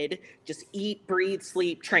hermited, just eat, breathe,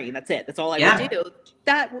 sleep, train. That's it. That's all I would do.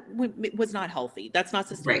 That was not healthy. That's not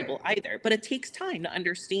sustainable either. But it takes time to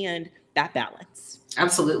understand that balance.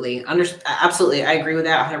 Absolutely. Absolutely. I agree with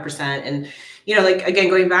that 100%. And, you know, like, again,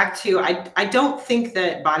 going back to, I don't think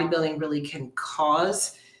that bodybuilding really can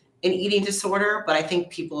cause an eating disorder, but I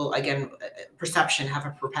think people, again, perception, have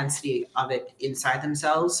a propensity of it inside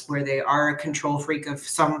themselves where they are a control freak of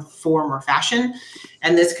some form or fashion.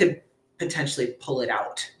 And this could potentially pull it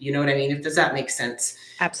out. You know what I mean? Does that make sense?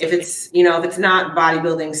 Absolutely. If it's, you know, if it's not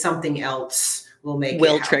bodybuilding, something else will make it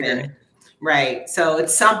happen. Trigger it. Right. So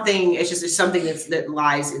it's something, it's something that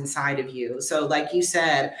lies inside of you. So like you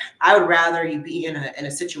said, I would rather you be in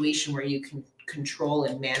a situation where you can control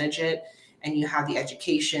and manage it, and you have the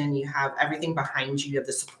education, you have everything behind you, you have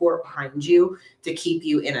the support behind you to keep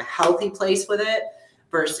you in a healthy place with it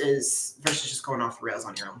versus just going off the rails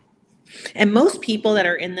on your own. And most people that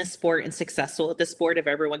are in this sport and successful at this sport, if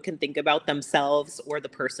everyone can think about themselves or the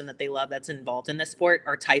person that they love that's involved in this sport,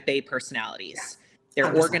 are type A personalities. They're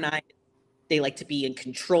 100%. Organized. They like to be in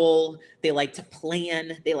control. They like to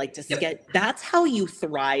plan. They like to sketch. That's how you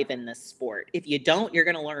thrive in this sport. If you don't, you're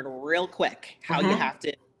going to learn real quick how you have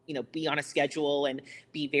to, you know, be on a schedule and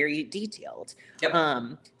be very detailed.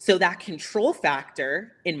 So that control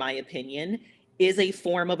factor, in my opinion, is a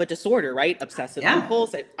form of a disorder, right? Obsessive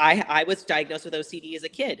compulsive. I was diagnosed with OCD as a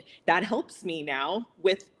kid. That helps me now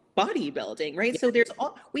with bodybuilding, right? So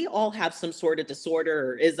we all have some sort of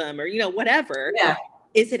disorder or ism or, you know, whatever.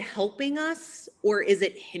 Is it helping us or is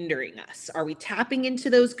it hindering us? Are we tapping into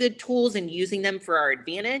those good tools and using them for our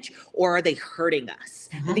advantage, or are they hurting us?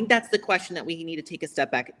 I think that's the question that we need to take a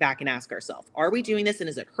step back and ask ourselves. Are we doing this and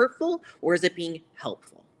is it hurtful or is it being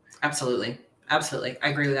helpful? Absolutely. Absolutely. I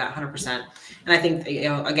agree with that 100%. And I think, you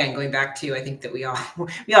know, again, going back to, I think that we all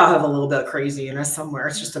have a little bit crazy in us somewhere.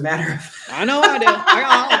 It's just a matter of, I know I do. I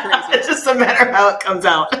got all crazy. It's just a matter of how it comes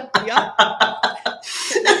out. What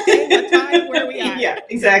time, where we at? Yeah,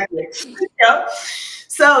 exactly.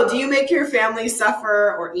 So do you make your family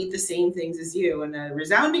suffer or eat the same things as you? And a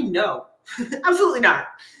resounding no. Absolutely not.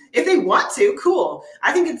 If they want to, cool.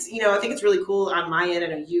 I think it's, you know, I think it's really cool on my end. I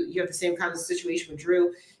know you have the same kind of situation with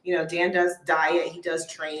Drew. You know, Dan does diet, he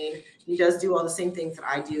does train, he does do all the same things that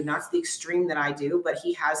I do, not to the extreme that I do, but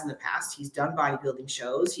he has in the past. He's done bodybuilding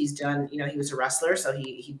shows. He's done, you know, he was a wrestler, so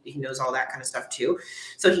he knows all that kind of stuff too.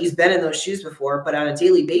 So he's been in those shoes before, but on a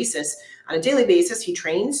daily basis, he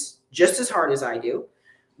trains just as hard as I do.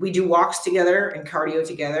 We do walks together and cardio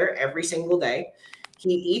together every single day.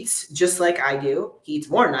 He eats just like I do. He eats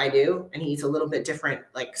more than I do, and he eats a little bit different,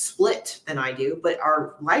 like split than I do. But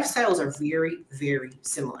our lifestyles are very, very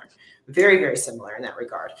similar. Very, very similar in that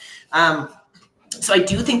regard. So I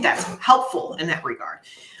do think that's helpful in that regard.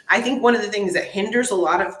 I think one of the things that hinders a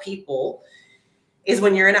lot of people is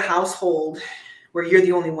when you're in a household where you're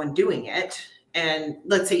the only one doing it. And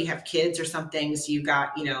let's say you have kids or something, so you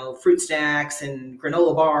got, you know, fruit snacks and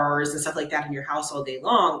granola bars and stuff like that in your house all day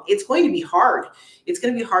long. It's going to be hard. It's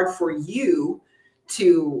going to be hard for you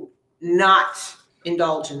to not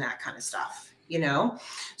indulge in that kind of stuff, you know?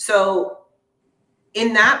 So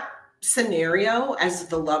in that scenario, as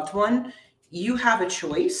the loved one, you have a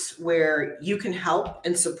choice where you can help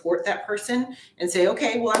and support that person and say,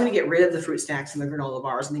 okay, well, I'm going to get rid of the fruit snacks and the granola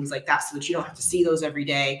bars and things like that so that you don't have to see those every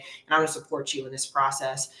day. And I'm going to support you in this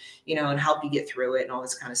process, you know, and help you get through it and all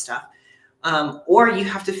this kind of stuff. Or you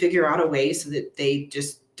have to figure out a way so that they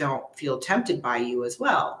just don't feel tempted by you as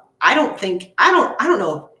well. I don't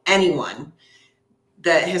know of anyone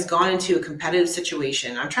that has gone into a competitive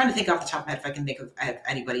situation. I'm trying to think off the top of my head if I can think of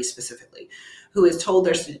anybody specifically who has told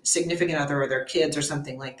their significant other or their kids or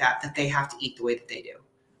something like that, that they have to eat the way that they do.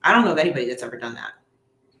 I don't know of anybody that's ever done that.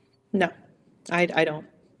 No, I don't.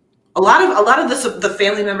 A lot of the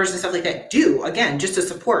family members and stuff like that do, again, just to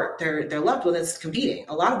support their loved one that's competing.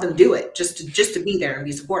 A lot of them do it just to be there and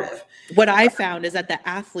be supportive. What I found is that the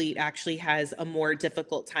athlete actually has a more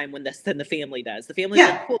difficult time than the family does. The family,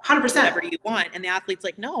 like, cool, 100%, whatever you want, and the athlete's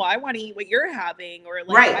like, no, I want to eat what you're having, or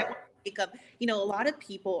like, I want to make up. You know, a lot of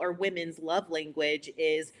people or women's love language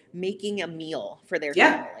is making a meal for their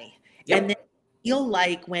family, and then feel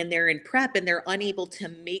like when they're in prep and they're unable to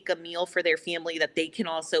make a meal for their family that they can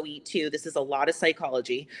also eat too, this is a lot of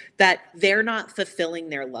psychology, that they're not fulfilling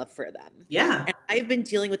their love for them. Yeah. And I've been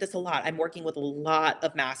dealing with this a lot. I'm working with a lot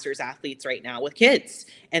of masters athletes right now with kids,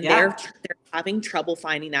 and Yeah. they're having trouble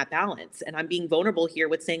finding that balance. And I'm being vulnerable here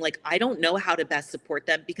with saying, like, I don't know how to best support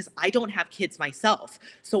them because I don't have kids myself.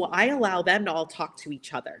 So I allow them to all talk to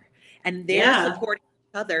each other, and they're Yeah. supporting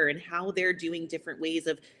each other and how they're doing different ways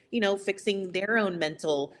of, you know, fixing their own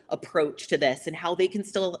mental approach to this and how they can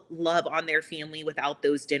still love on their family without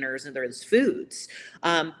those dinners and those foods.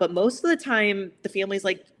 But most of the time, the family's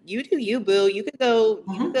like, you do you, boo. You can go,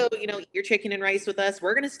 you know, eat your chicken and rice with us.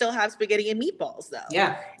 We're going to still have spaghetti and meatballs, though.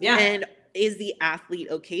 Yeah. Yeah. And is the athlete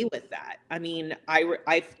okay with that? I mean,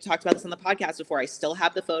 I've talked about this on the podcast before. I still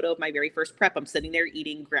have the photo of my very first prep. I'm sitting there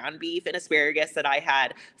eating ground beef and asparagus that I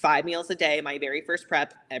had 5 meals a day, my very first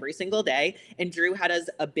prep, every single day. And Drew had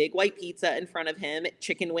a big white pizza in front of him,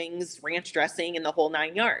 chicken wings, ranch dressing, and the whole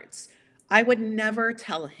 9 yards. I would never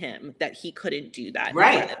tell him that he couldn't do that.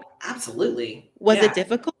 Right. Absolutely. Was it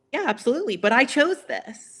difficult? Yeah, absolutely. But I chose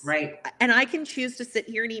this. Right. And I can choose to sit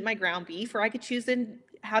here and eat my ground beef, or I could choose to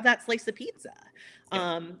have that slice of pizza.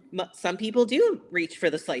 Some people do reach for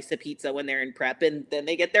the slice of pizza when they're in prep, and then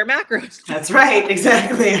they get their macros. That's right.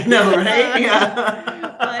 Exactly. I know, right?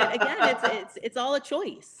 Yeah. But again, it's all a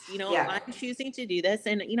choice. You know, Yeah. I'm choosing to do this.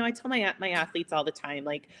 And, you know, I tell my athletes all the time,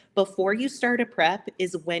 like, before you start a prep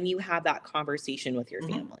is when you have that conversation with your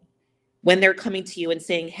family. When they're coming to you and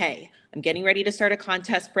saying, hey, I'm getting ready to start a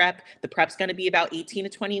contest prep. The prep's going to be about 18 to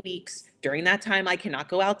 20 weeks. During that time, I cannot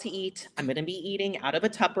go out to eat. I'm going to be eating out of a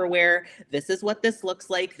Tupperware. This is what this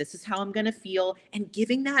looks like. This is how I'm going to feel. And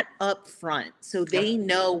giving that up front so they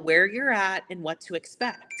know where you're at and what to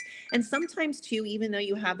expect. And sometimes too, even though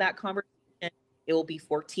you have that conversation, it will be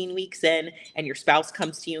 14 weeks in and your spouse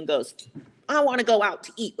comes to you and goes, I want to go out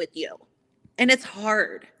to eat with you. And it's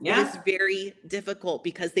hard. Yeah. It's very difficult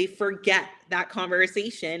because they forget that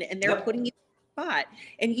conversation and they're putting you in a spot.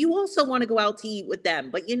 And you also want to go out to eat with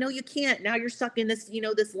them, but you know, you can't. Now you're stuck in this, you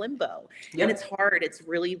know, this limbo. And it's hard. It's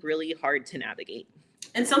really, really hard to navigate.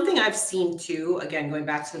 And something I've seen too, again, going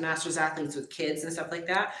back to the masters athletes with kids and stuff like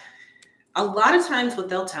that, a lot of times what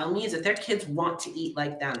they'll tell me is that their kids want to eat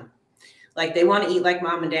like them. Like they want to eat like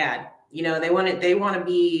mom and dad. You know, they want to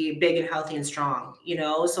be big and healthy and strong, you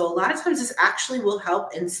know? So a lot of times this actually will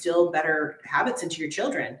help instill better habits into your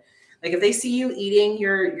children. Like if they see you eating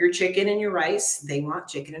your chicken and your rice, they want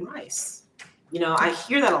chicken and rice. You know, I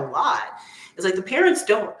hear that a lot. It's like the parents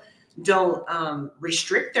don't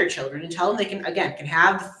restrict their children and tell them they can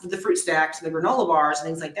have the fruit stacks and the granola bars and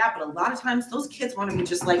things like that. But a lot of times those kids want to be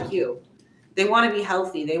just like you. They want to be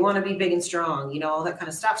healthy. They want to be big and strong, you know, all that kind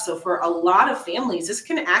of stuff. So for a lot of families, this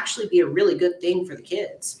can actually be a really good thing for the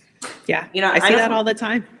kids. Yeah. You know, I see that all the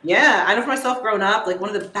time. Yeah. I know for myself growing up, like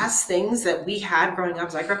one of the best things that we had growing up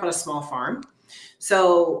is I grew up on a small farm.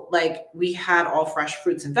 So like we had all fresh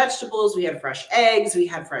fruits and vegetables. We had fresh eggs. We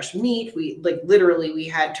had fresh meat. We literally we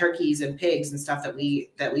had turkeys and pigs and stuff that we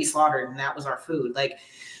slaughtered, and that was our food. Like,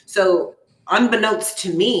 so unbeknownst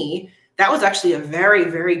to me, that was actually a very,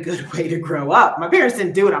 very good way to grow up. My parents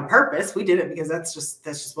didn't do it on purpose. We did it because that's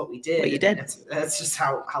just what we did. What you did. That's just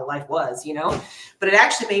how life was, you know, but it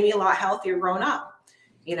actually made me a lot healthier growing up,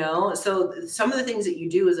 you know? So some of the things that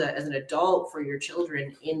you do as an adult for your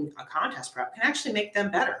children in a contest prep can actually make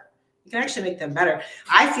them better. You can actually make them better.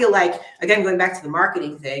 I feel like, again, going back to the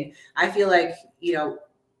marketing thing, I feel like, you know,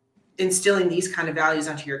 instilling these kind of values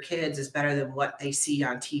onto your kids is better than what they see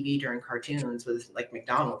on TV during cartoons with like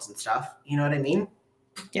McDonald's and stuff. You know what I mean?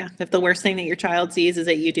 Yeah. If the worst thing that your child sees is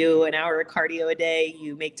that you do an hour of cardio a day,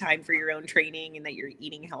 you make time for your own training, and that you're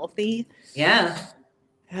eating healthy. Yeah.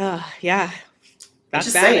 Yeah. That's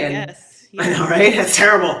just bad, saying. I guess. Yeah. I know, right? That's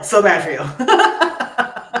terrible. So bad for you.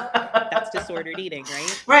 That's disordered eating,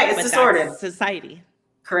 right? Right. It's but disordered. That's society.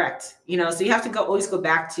 Correct. You know, so you have to always go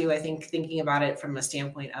back to, I think, thinking about it from a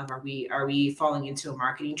standpoint of, are we falling into a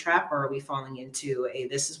marketing trap, or are we falling into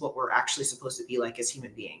this is what we're actually supposed to be like as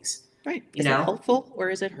human beings? Right. Is it helpful or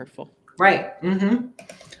is it hurtful? Right.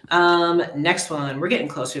 Next one. We're getting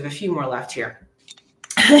close. We have a few more left here.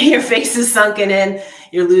 Your face is sunken in.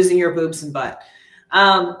 You're losing your boobs and butt.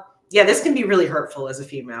 Yeah, this can be really hurtful as a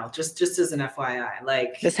female, just as an FYI.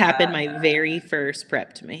 Like this happened my very first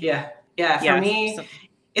prep to me. Yeah. For me,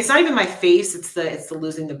 it's not even my face. It's the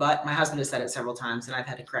losing the butt. My husband has said it several times, and I've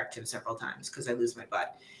had to correct him several times because I lose my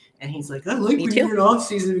butt. And he's like, I like when you're in off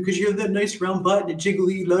season because you have that nice round butt and a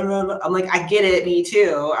jiggly. Blah, blah, blah. I'm like, I get it, me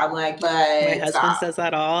too. I'm like, but my husband says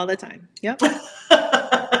that all the time. Yep.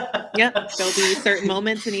 Yep. There'll be certain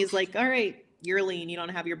moments, and he's like, all right, you're lean. You don't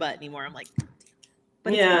have your butt anymore. I'm like,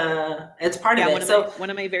 but it's part of it. One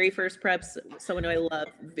of my very first preps, someone who I love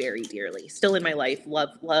very dearly, still in my life,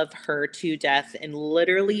 love her to death, and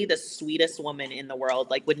literally the sweetest woman in the world,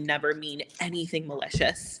 like would never mean anything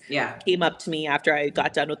malicious. Yeah. Came up to me after I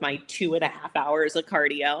got done with my 2.5 hours of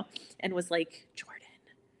cardio and was like, Jordan,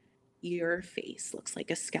 your face looks like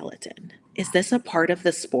a skeleton. Is this a part of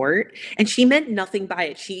the sport? And she meant nothing by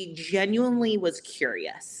it. She genuinely was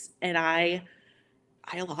curious. And I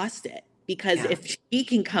lost it. Because if she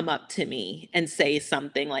can come up to me and say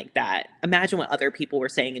something like that, imagine what other people were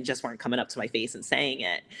saying and just weren't coming up to my face and saying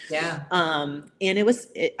it. Yeah. And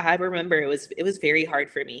I remember it was very hard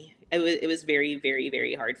for me. It was very, very,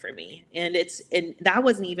 very hard for me. And that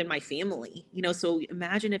wasn't even my family, so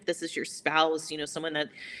imagine if this is your spouse, someone that,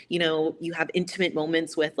 you have intimate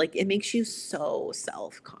moments with, like, it makes you so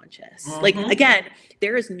self-conscious. Mm-hmm. Like, again,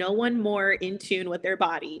 there is no one more in tune with their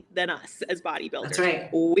body than us as bodybuilders. That's right.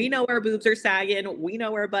 We know our boobs are sagging. We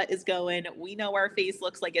know our butt is going. We know our face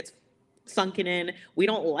looks like it's sunken in. We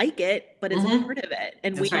don't like it, but it's a part of it.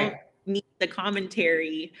 And we don't need the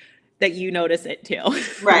commentary that you notice it too.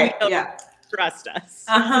 Right. Yeah. Trust us.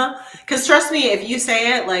 Because trust me, if you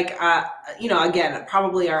say it, like, again,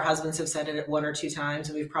 probably our husbands have said it 1 or 2 times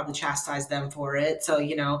and we've probably chastised them for it. So,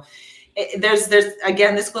 there's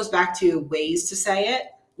again, this goes back to ways to say it.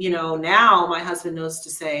 Now my husband knows to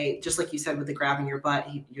say, just like you said with the grabbing your butt,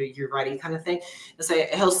 you're ready kind of thing.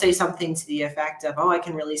 He'll say something to the effect of, "Oh, I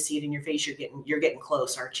can really see it in your face. You're getting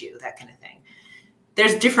close, aren't you?" That kind of thing.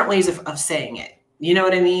 There's different ways of saying it. You know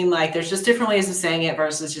what I mean? Like, there's just different ways of saying it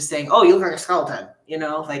versus just saying, "Oh, you look like a skeleton,"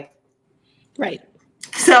 like. Right.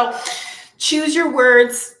 So choose your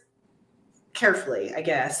words carefully, I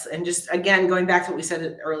guess. And just, again, going back to what we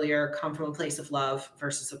said earlier, come from a place of love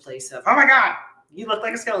versus a place of, "Oh my God, you look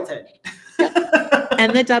like a skeleton."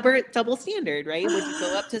 And the double standard, right? Would you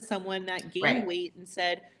go up to someone that gained weight and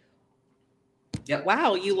said,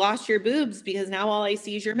 "Wow, you lost your boobs because now all I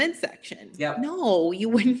see is your midsection"? No, you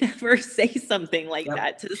would never say something like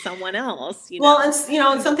that to someone else. Well, and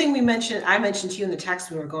something I mentioned to you in the text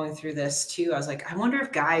when we were going through this too. I was like, I wonder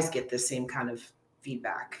if guys get the same kind of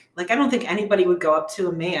feedback. Like, I don't think anybody would go up to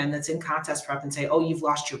a man that's in contest prep and say, "Oh, you've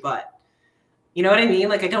lost your butt." You know what I mean?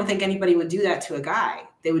 Like, I don't think anybody would do that to a guy.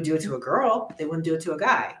 They would do it to a girl. They wouldn't do it to a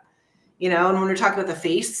guy. And when we're talking about the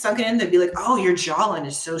face sunken in, they'd be like, "Oh, your jawline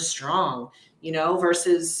is so strong."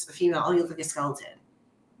 Versus a female, "Oh, you look like a skeleton."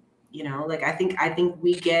 Like, I think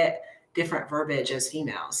we get different verbiage as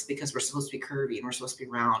females because we're supposed to be curvy and we're supposed to be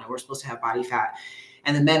round and we're supposed to have body fat,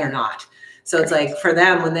 and the men are not. So it's like, for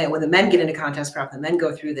them, when the men get into contest prep, the men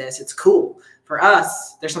go through this, it's cool. For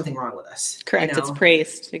us, there's something wrong with us. Correct. It's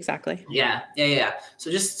praised. Exactly. Yeah.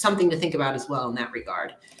 So just something to think about as well in that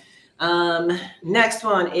regard. Next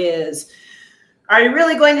one is, are you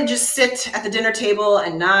really going to just sit at the dinner table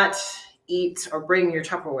and not eat or bring your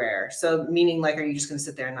Tupperware? So meaning, like, are you just going to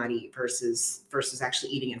sit there and not eat versus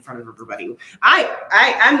actually eating in front of everybody?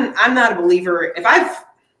 I'm not a believer.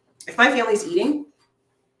 If my family's eating,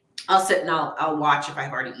 I'll sit and I'll watch if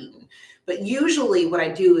I've already eaten. But usually what I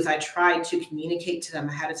do is I try to communicate to them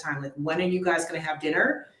ahead of time, like, when are you guys going to have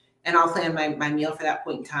dinner? And I'll plan my meal for that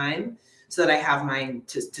point in time so that I have mine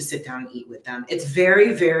to sit down and eat with them. It's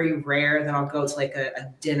very, very rare that I'll go to like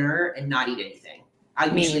a dinner and not eat anything. I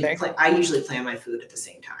usually plan my food at the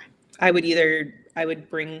same time. I would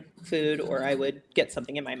bring food, or I would get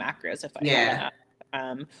something in my macros if I have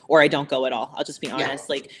enough. Or I don't go at all. I'll just be honest.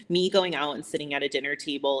 Like, me going out and sitting at a dinner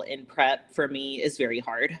table in prep for me is very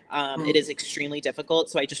hard. It is extremely difficult.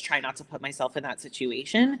 So I just try not to put myself in that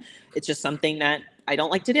situation. It's just something that I don't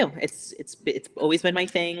like to do. It's always been my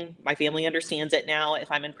thing. My family understands it now. If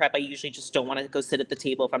I'm in prep, I usually just don't want to go sit at the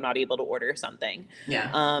table if I'm not able to order something.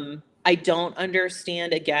 I don't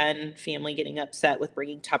understand, again, family getting upset with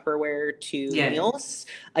bringing Tupperware to meals.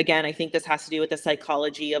 Again, I think this has to do with the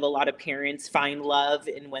psychology of a lot of parents find love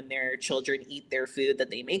in when their children eat their food that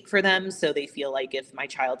they make for them. So they feel like if my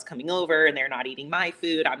child's coming over and they're not eating my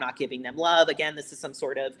food, I'm not giving them love. Again, this is some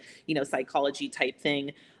sort of, psychology type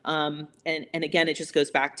thing. And again, it just goes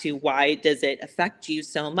back to, why does it affect you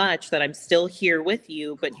so much that I'm still here with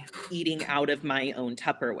you, but eating out of my own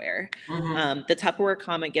Tupperware? The Tupperware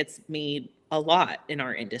comment gets made a lot in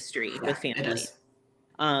our industry with families.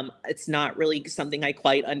 It's not really something I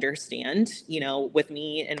quite understand. With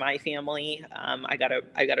me and my family, I got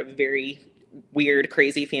a very weird,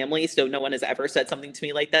 crazy family. So no one has ever said something to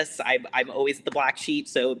me like this. I'm always the black sheep.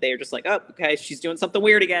 So they're just like, oh, okay, she's doing something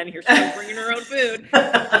weird again. Here she goes bringing her own food.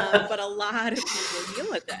 But a lot of people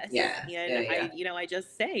deal with this. Yeah. And I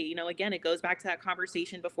just say, again, it goes back to that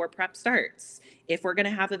conversation before prep starts. If we're going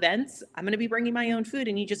to have events, I'm going to be bringing my own food.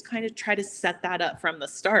 And you just kind of try to set that up from the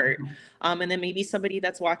start. And then maybe somebody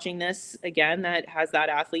that's watching this, again, that has that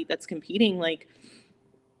athlete that's competing, like,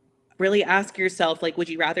 really ask yourself, like, would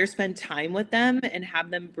you rather spend time with them and have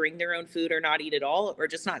them bring their own food or not eat at all, or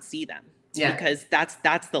just not see them? Yeah. Because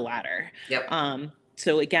that's the latter. Yep.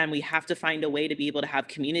 So again, we have to find a way to be able to have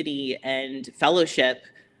community and fellowship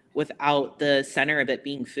without the center of it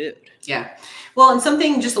being food. Yeah. Well, and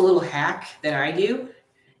something, just a little hack that I do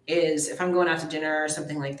is if I'm going out to dinner or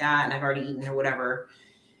something like that, and I've already eaten or whatever,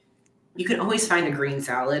 you can always find a green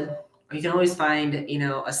salad. Or you can always find,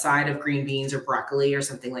 a side of green beans or broccoli or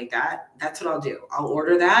something like that. That's what I'll do. I'll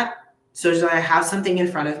order that so that I have something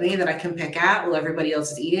in front of me that I can pick at while everybody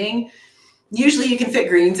else is eating. Usually you can fit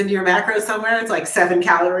greens into your macros somewhere. It's like 7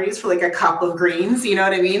 calories for like a cup of greens. You know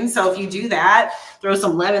what I mean? So if you do that, throw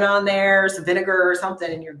some lemon on there, some vinegar or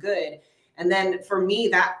something, and you're good. And then for me,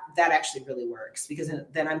 that actually really works, because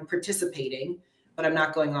then I'm participating, but I'm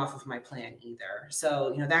not going off of my plan either.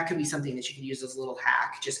 So, that could be something that you could use as a little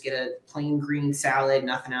hack. Just get a plain green salad,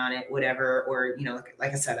 nothing on it, whatever. Or,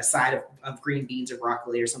 like I said, a side of green beans or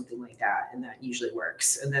broccoli or something like that. And that usually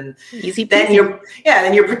works. And then, then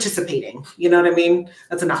you're participating. You know what I mean?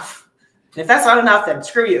 That's enough. And if that's not enough, then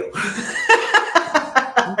screw you.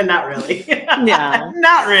 Not really. No.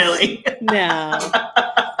 Not really. No.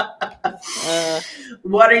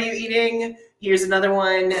 What are you eating? Here's another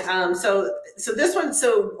one. So this one.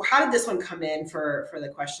 So how did this one come in for the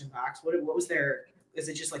question box? What was there? Is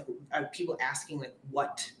it just like people asking like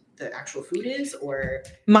what the actual food is, or?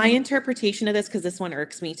 My interpretation of this, because this one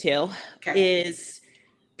irks me too, is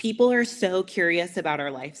people are so curious about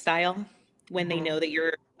our lifestyle when they know that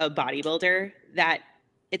you're a bodybuilder, that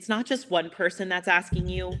it's not just one person that's asking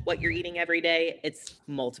you what you're eating every day, it's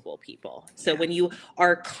multiple people. So when you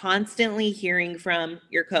are constantly hearing from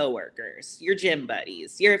your coworkers, your gym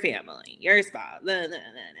buddies, your family, your spouse,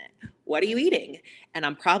 what are you eating? And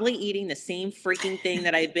I'm probably eating the same freaking thing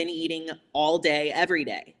that I've been eating all day, every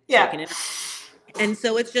day. Yeah. And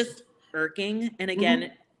so it's just irking. And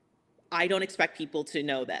again, I don't expect people to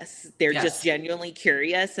know this. They're just genuinely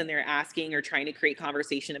curious, and they're asking or trying to create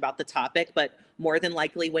conversation about the topic. But more than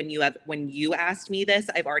likely, when you asked me this,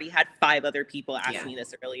 I've already had 5 other people ask me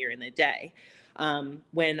this earlier in the day.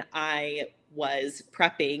 When I was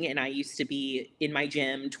prepping and I used to be in my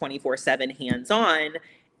gym 24/7 hands-on,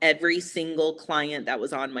 every single client that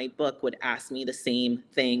was on my book would ask me the same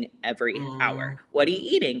thing every hour. What are you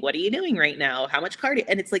eating? What are you doing right now? How much cardio?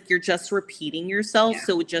 And it's like you're just repeating yourself.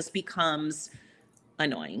 So it just becomes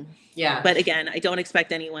annoying. Yeah. But again, I don't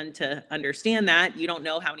expect anyone to understand that. You don't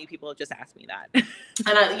know how many people have just asked me that.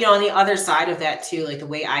 And on the other side of that too, like the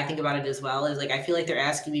way I think about it as well is like, I feel like they're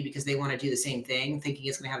asking me because they want to do the same thing, thinking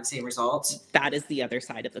it's going to have the same results. That is the other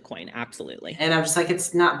side of the coin. Absolutely. And I'm just like,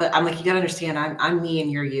 it's not, but I'm like, you got to understand, I'm me and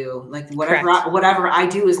you're you. Like whatever I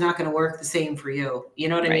do is not going to work the same for you. You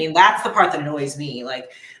know what I mean? That's the part that annoys me. Like,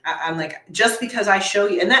 I'm like, just because I show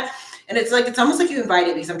you, and it's like, it's almost like you invited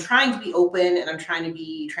me, because I'm trying to be open and I'm trying to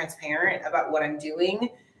be transparent about what I'm doing.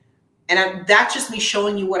 And that's just me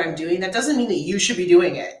showing you what I'm doing. That doesn't mean that you should be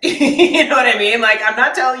doing it. You know what I mean? Like, I'm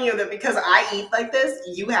not telling you that because I eat like this,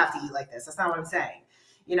 you have to eat like this. That's not what I'm saying.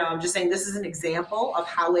 I'm just saying this is an example of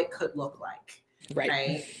how it could look like.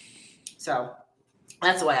 Right? So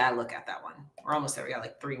that's the way I look at that one. We're almost there. We got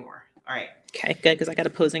like 3 more. All right. Okay, good, because I got a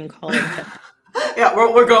posing call. Yeah,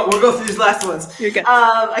 we'll go through these last ones. You're good.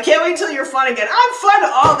 I can't wait till you're fun again. I'm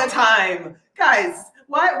fun all the time, guys.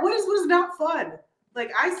 What is not fun? Like,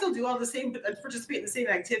 I still do all the same, participate in the same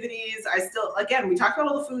activities. I still, again, we talked about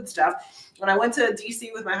all the food stuff. When I went to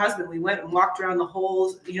DC with my husband, we went and walked around the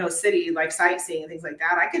whole, city, like sightseeing and things like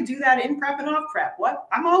that. I could do that in prep and off prep.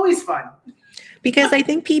 I'm always fun. Because I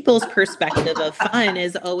think people's perspective of fun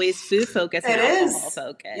is always food focused and alcohol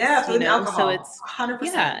focused. Yeah, food and alcohol. So it's 100%.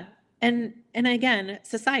 Yeah. And again,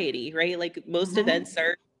 society, right? Like most events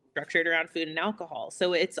are structured around food and alcohol.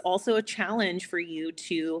 So it's also a challenge for you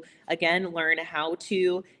to, again, learn how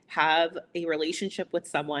to have a relationship with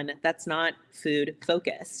someone that's not food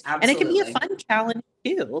focused. Absolutely. And it can be a fun challenge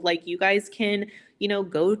too. Like you guys can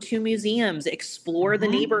go to museums, explore the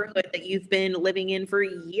neighborhood that you've been living in for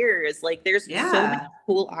years. Like there's so many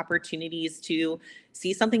cool opportunities to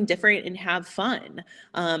see something different and have fun.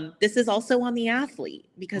 This is also on the athlete,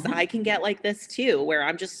 because I can get like this too, where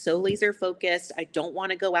I'm just so laser focused. I don't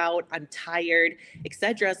want to go out. I'm tired,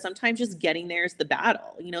 etc. Sometimes just getting there is the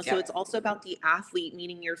battle, so it's also about the athlete,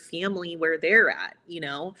 meaning your family, where they're at,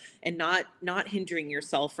 and not hindering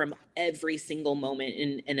yourself from every single moment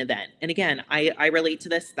in an event. And again, I relate to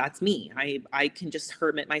this. That's me. I can just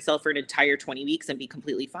hermit myself for an entire 20 weeks and be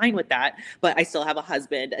completely fine with that. But I still have a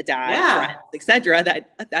husband, a dad, friends, etc.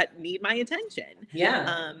 that need my attention.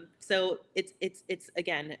 So it's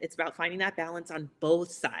again, it's about finding that balance on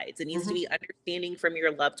both sides. It needs to be understanding from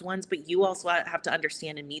your loved ones, but you also have to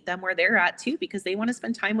understand and meet them where they're at too, because they want to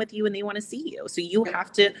spend time with you and they want to see you. So you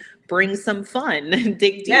have to bring some fun and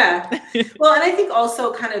dig deep. Well, and I think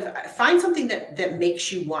also kind of find something that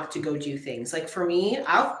makes you want to go do things. Like for me,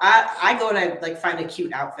 I go and I like find a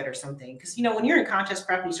cute outfit or something. Cause when you're in contest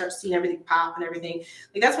prep and you start seeing everything pop and everything,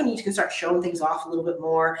 like that's when you can start showing things off a little bit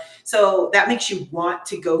more. So that makes you want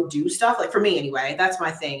to go do stuff. Like for me anyway, that's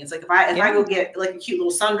my thing. It's like if I go get like a cute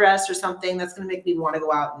little sundress or something, that's going to make me want to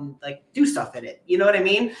go out and like do stuff in it. You know what I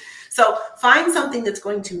mean? So find something that's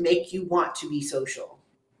going to make you want to be social,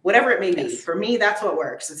 whatever it may be. For me, that's what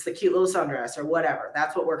works. It's the cute little sundress or whatever.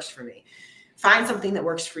 That's what works for me. Find something that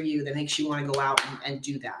works for you that makes you want to go out and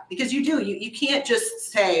do that, because you can't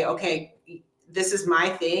just say, okay, this is my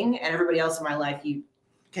thing and everybody else in my life, you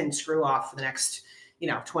can screw off for the next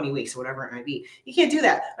 20 weeks or whatever it might be. You can't do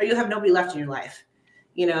that, or you'll have nobody left in your life.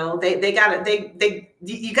 You gotta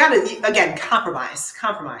again, compromise.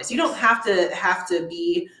 You don't have to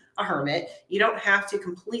be a hermit. You don't have to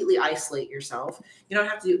completely isolate yourself. You don't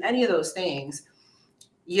have to do any of those things.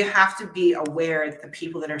 You have to be aware that the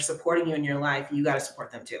people that are supporting you in your life, you got to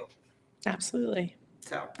support them too. Absolutely.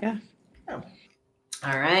 So,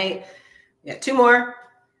 all right. Yeah. 2 more.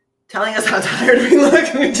 Telling us how tired we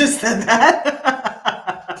look. We just said that.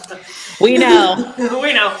 We know.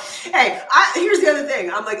 We know. Hey, here's the other thing.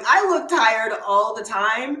 I'm like, I look tired all the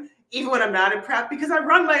time, even when I'm not in prep, because I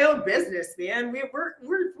run my own business, man.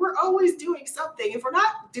 We're always doing something. If we're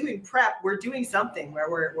not doing prep, we're doing something where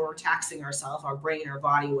we're taxing ourselves, our brain, our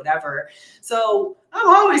body, whatever. So I'm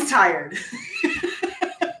always tired.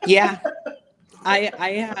 Yeah.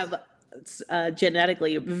 I have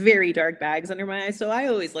genetically very dark bags under my eyes, so I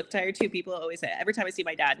always look tired too. People always say, every time I see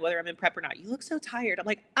my dad, whether I'm in prep or not, you look so tired. I'm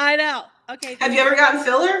like, I know. Okay. Have you ever gotten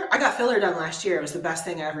filler? I got filler done last year. It was the best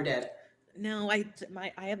thing I ever did. No, I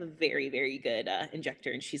have a very, very good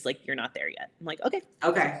injector, and she's like, you're not there yet. I'm like, okay.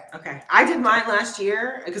 I did mine last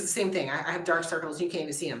year because the same thing. I have dark circles. You can't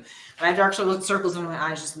even see them. But I have dark circles in my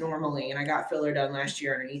eyes just normally, and I got filler done last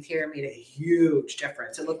year underneath here. It made a huge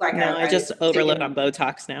difference. It looked like I just overload on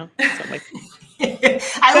Botox now. So I'm like,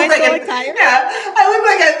 I look like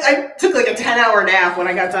I took like a 10-hour nap when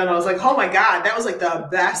I got done. I was like, oh my God, that was like the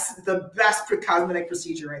best cosmetic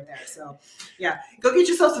procedure right there. So yeah, go get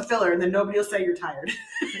yourself some filler and then nobody will say you're tired.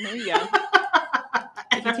 There you go.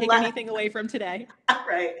 If you take anything away from today. All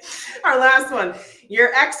right. Our last one.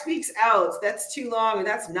 Your ex speaks out. That's too long, and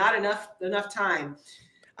that's not enough time.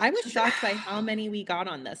 I was shocked by how many we got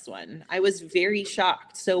on this one. I was very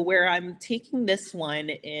shocked. So where I'm taking this one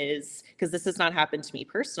is, because this has not happened to me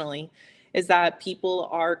personally, is that people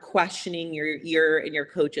are questioning your and your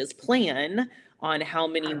coach's plan on how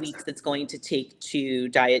many weeks it's going to take to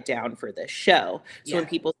diet down for this show. So when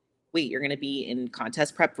people wait, you're going to be in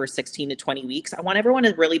contest prep for 16 to 20 weeks. I want everyone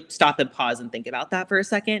to really stop and pause and think about that for a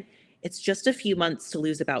second. It's just a few months to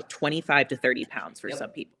lose about 25 to 30 pounds for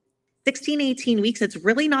some people. 16, 18 weeks, it's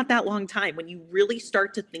really not that long time when you really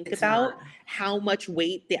start to think about how much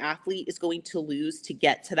weight the athlete is going to lose to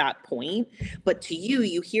get to that point. But to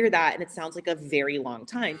you hear that and it sounds like a very long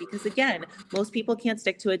time because again, most people can't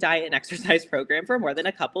stick to a diet and exercise program for more than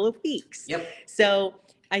a couple of weeks. So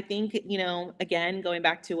I think, again, going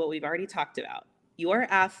back to what we've already talked about, your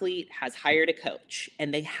athlete has hired a coach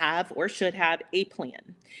and they have or should have a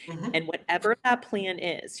plan. And whatever that plan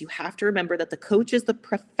is, you have to remember that the coach is the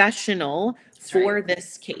professional for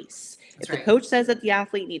this case. If the coach says that the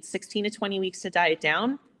athlete needs 16 to 20 weeks to diet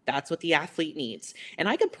down, that's what the athlete needs. And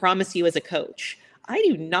I can promise you as a coach, I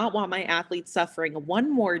do not want my athletes suffering one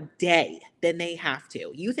more day than they have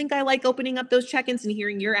to. You think I like opening up those check-ins and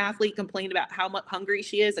hearing your athlete complain about how much hungry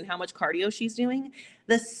she is and how much cardio she's doing?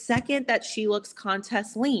 The second that she looks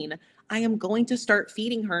contest lean, I am going to start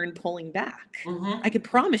feeding her and pulling back. I can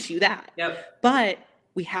promise you that. But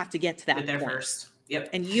we have to get to that point. First. Yep.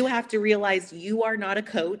 And you have to realize you are not a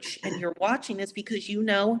coach and you're watching this because you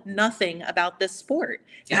know nothing about this sport.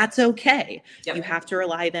 Yep. That's okay. Yep. You have to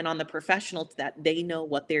rely then on the professionals that they know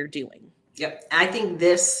what they're doing. Yep. And I think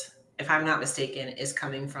this, if I'm not mistaken, is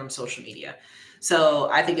coming from social media. So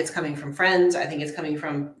I think it's coming from friends. I think it's coming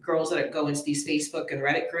from girls that go into these Facebook and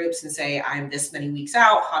Reddit groups and say, I'm this many weeks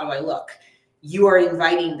out. How do I look? You are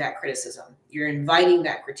inviting that criticism. You're inviting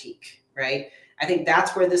that critique, right? I think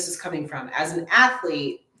that's where this is coming from. As an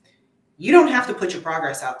athlete, you don't have to put your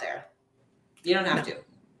progress out there. You don't have to,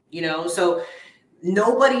 you know, so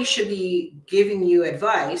nobody should be giving you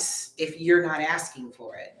advice if you're not asking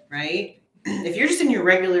for it, right? If you're just in your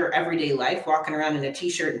regular everyday life, walking around in a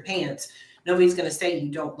t-shirt and pants, nobody's going to say you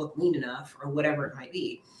don't look lean enough or whatever it might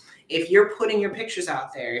be. If you're putting your pictures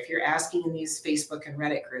out there, if you're asking in these Facebook and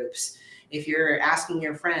Reddit groups, if you're asking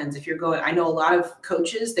your friends, if you're going, I know a lot of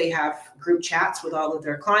coaches, they have group chats with all of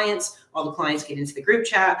their clients. All the clients get into the group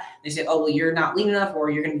chat. They say, oh, well, you're not lean enough, or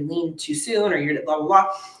you're going to be lean too soon, or you're blah, blah,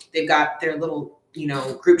 blah. They've got their little, you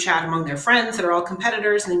know, group chat among their friends that are all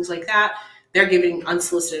competitors and things like that. They're giving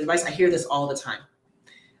unsolicited advice. I hear this all the time.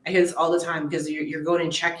 I hear this all the time because you're going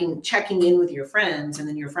and checking in with your friends, and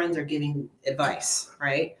then your friends are giving advice,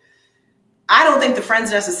 right? I don't think the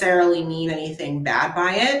friends necessarily mean anything bad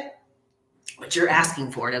by it. But you're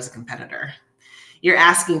asking for it as a competitor. You're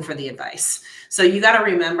asking for the advice. So you got to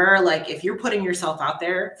remember, like, if you're putting yourself out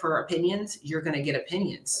there for opinions, you're going to get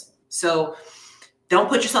opinions. So don't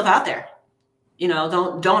put yourself out there. You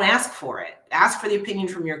know, don't ask for it. Ask for the opinion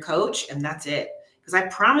from your coach, and that's it. Because I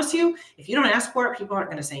promise you, if you don't ask for it, people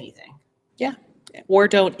aren't going to say anything. Yeah. Or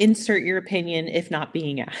don't insert your opinion if not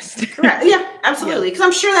being asked. Correct. Yeah, absolutely. Because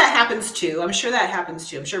I'm sure that happens too. I'm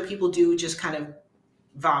sure people do just kind of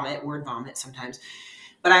word vomit sometimes.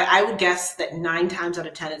 But I would guess that 9 times out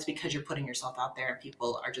of 10, it's because you're putting yourself out there and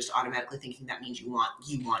people are just automatically thinking that means you want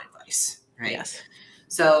advice, right? Yes.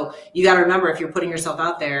 So you got to remember, if you're putting yourself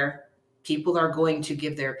out there, people are going to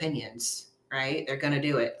give their opinions, right? They're going to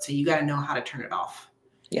do it. So you got to know how to turn it off.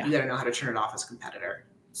 Yeah. You got to know how to turn it off as a competitor.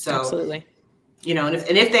 So absolutely. You know, and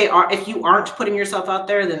if you aren't putting yourself out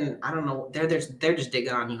there, then I don't know, they're just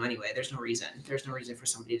digging on you anyway. There's no reason for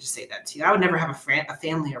somebody to say that to you. I would never have a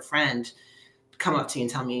family or friend come up to you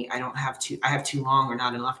and tell me I have too long or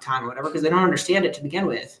not enough time or whatever, because they don't understand it to begin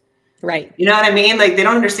with. Right. You know what I mean? Like, they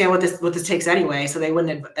don't understand what this takes anyway, so they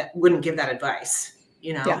wouldn't give that advice,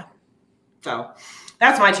 you know? Yeah. So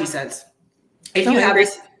that's my 2 cents. If you have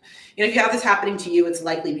this happening to you, it's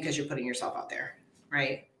likely because you're putting yourself out there,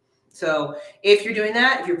 right? So if you're doing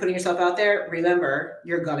that, if you're putting yourself out there, remember,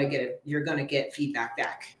 you're gonna get feedback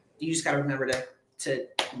back. You just got to remember to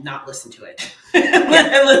not listen to it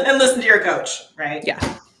and listen to your coach, right? Yeah,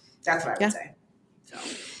 that's what I would say. So,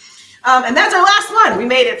 and that's our last one. We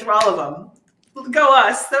made it through all of them. Go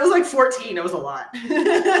us! That was like 14. It was a lot.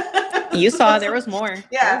 You saw there was more.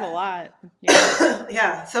 Yeah, there was a lot. Yeah.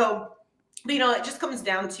 Yeah. So, but, you know, it just comes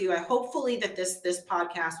down to, hopefully that this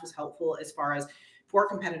podcast was helpful as far as for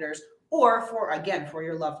competitors or for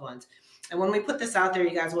your loved ones. And when we put this out there,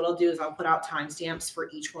 you guys, what I'll do is I'll put out timestamps for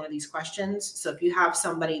each one of these questions. So if you have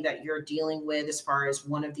somebody that you're dealing with as far as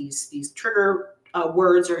one of these trigger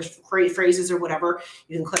words or phrases or whatever,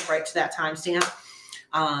 you can click right to that timestamp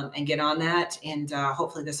and get on that. And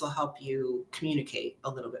hopefully this will help you communicate a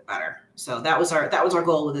little bit better. So that was our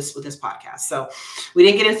goal with this podcast. So we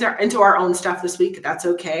didn't get into our own stuff this week. That's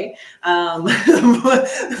okay.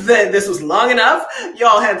 This was long enough.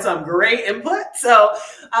 Y'all had some great input. So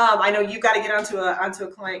I know you got to get onto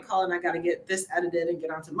a client call, and I got to get this edited and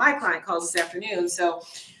get onto my client calls this afternoon. So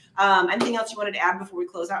anything else you wanted to add before we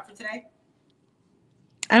close out for today?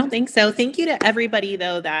 I don't think so. Thank you to everybody,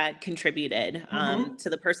 though, that contributed, to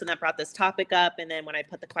the person that brought this topic up. And then when I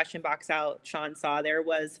put the question box out, Shawn saw there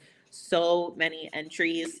was so many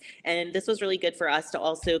entries. And this was really good for us to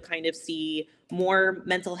also kind of see more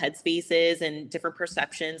mental headspaces and different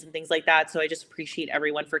perceptions and things like that. So I just appreciate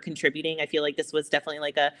everyone for contributing. I feel like this was definitely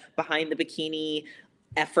like a behind the bikini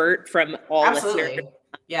effort from all listeners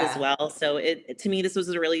as well. So to me, this was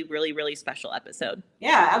a really, really, really special episode.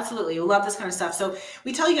 Yeah, absolutely. We love this kind of stuff. So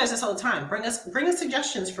we tell you guys this all the time. Bring us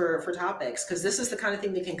suggestions for topics, because this is the kind of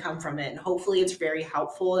thing that can come from it. And hopefully it's very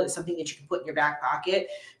helpful. It's something that you can put in your back pocket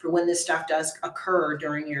for when this stuff does occur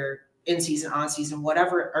during your in-season, on-season,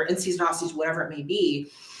 whatever, or in-season, off-season, whatever it may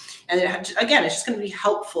be. And again, it's just going to be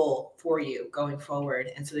helpful for you going forward.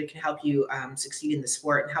 And so they can help you succeed in the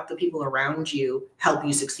sport and help the people around you help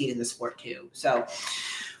you succeed in the sport too. So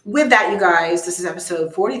with that, you guys, this is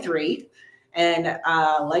episode 43. And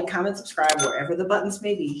like, comment, subscribe, wherever the buttons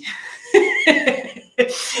may be.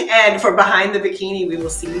 And for Behind the Bikini, we will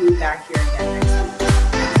see you back here again next time.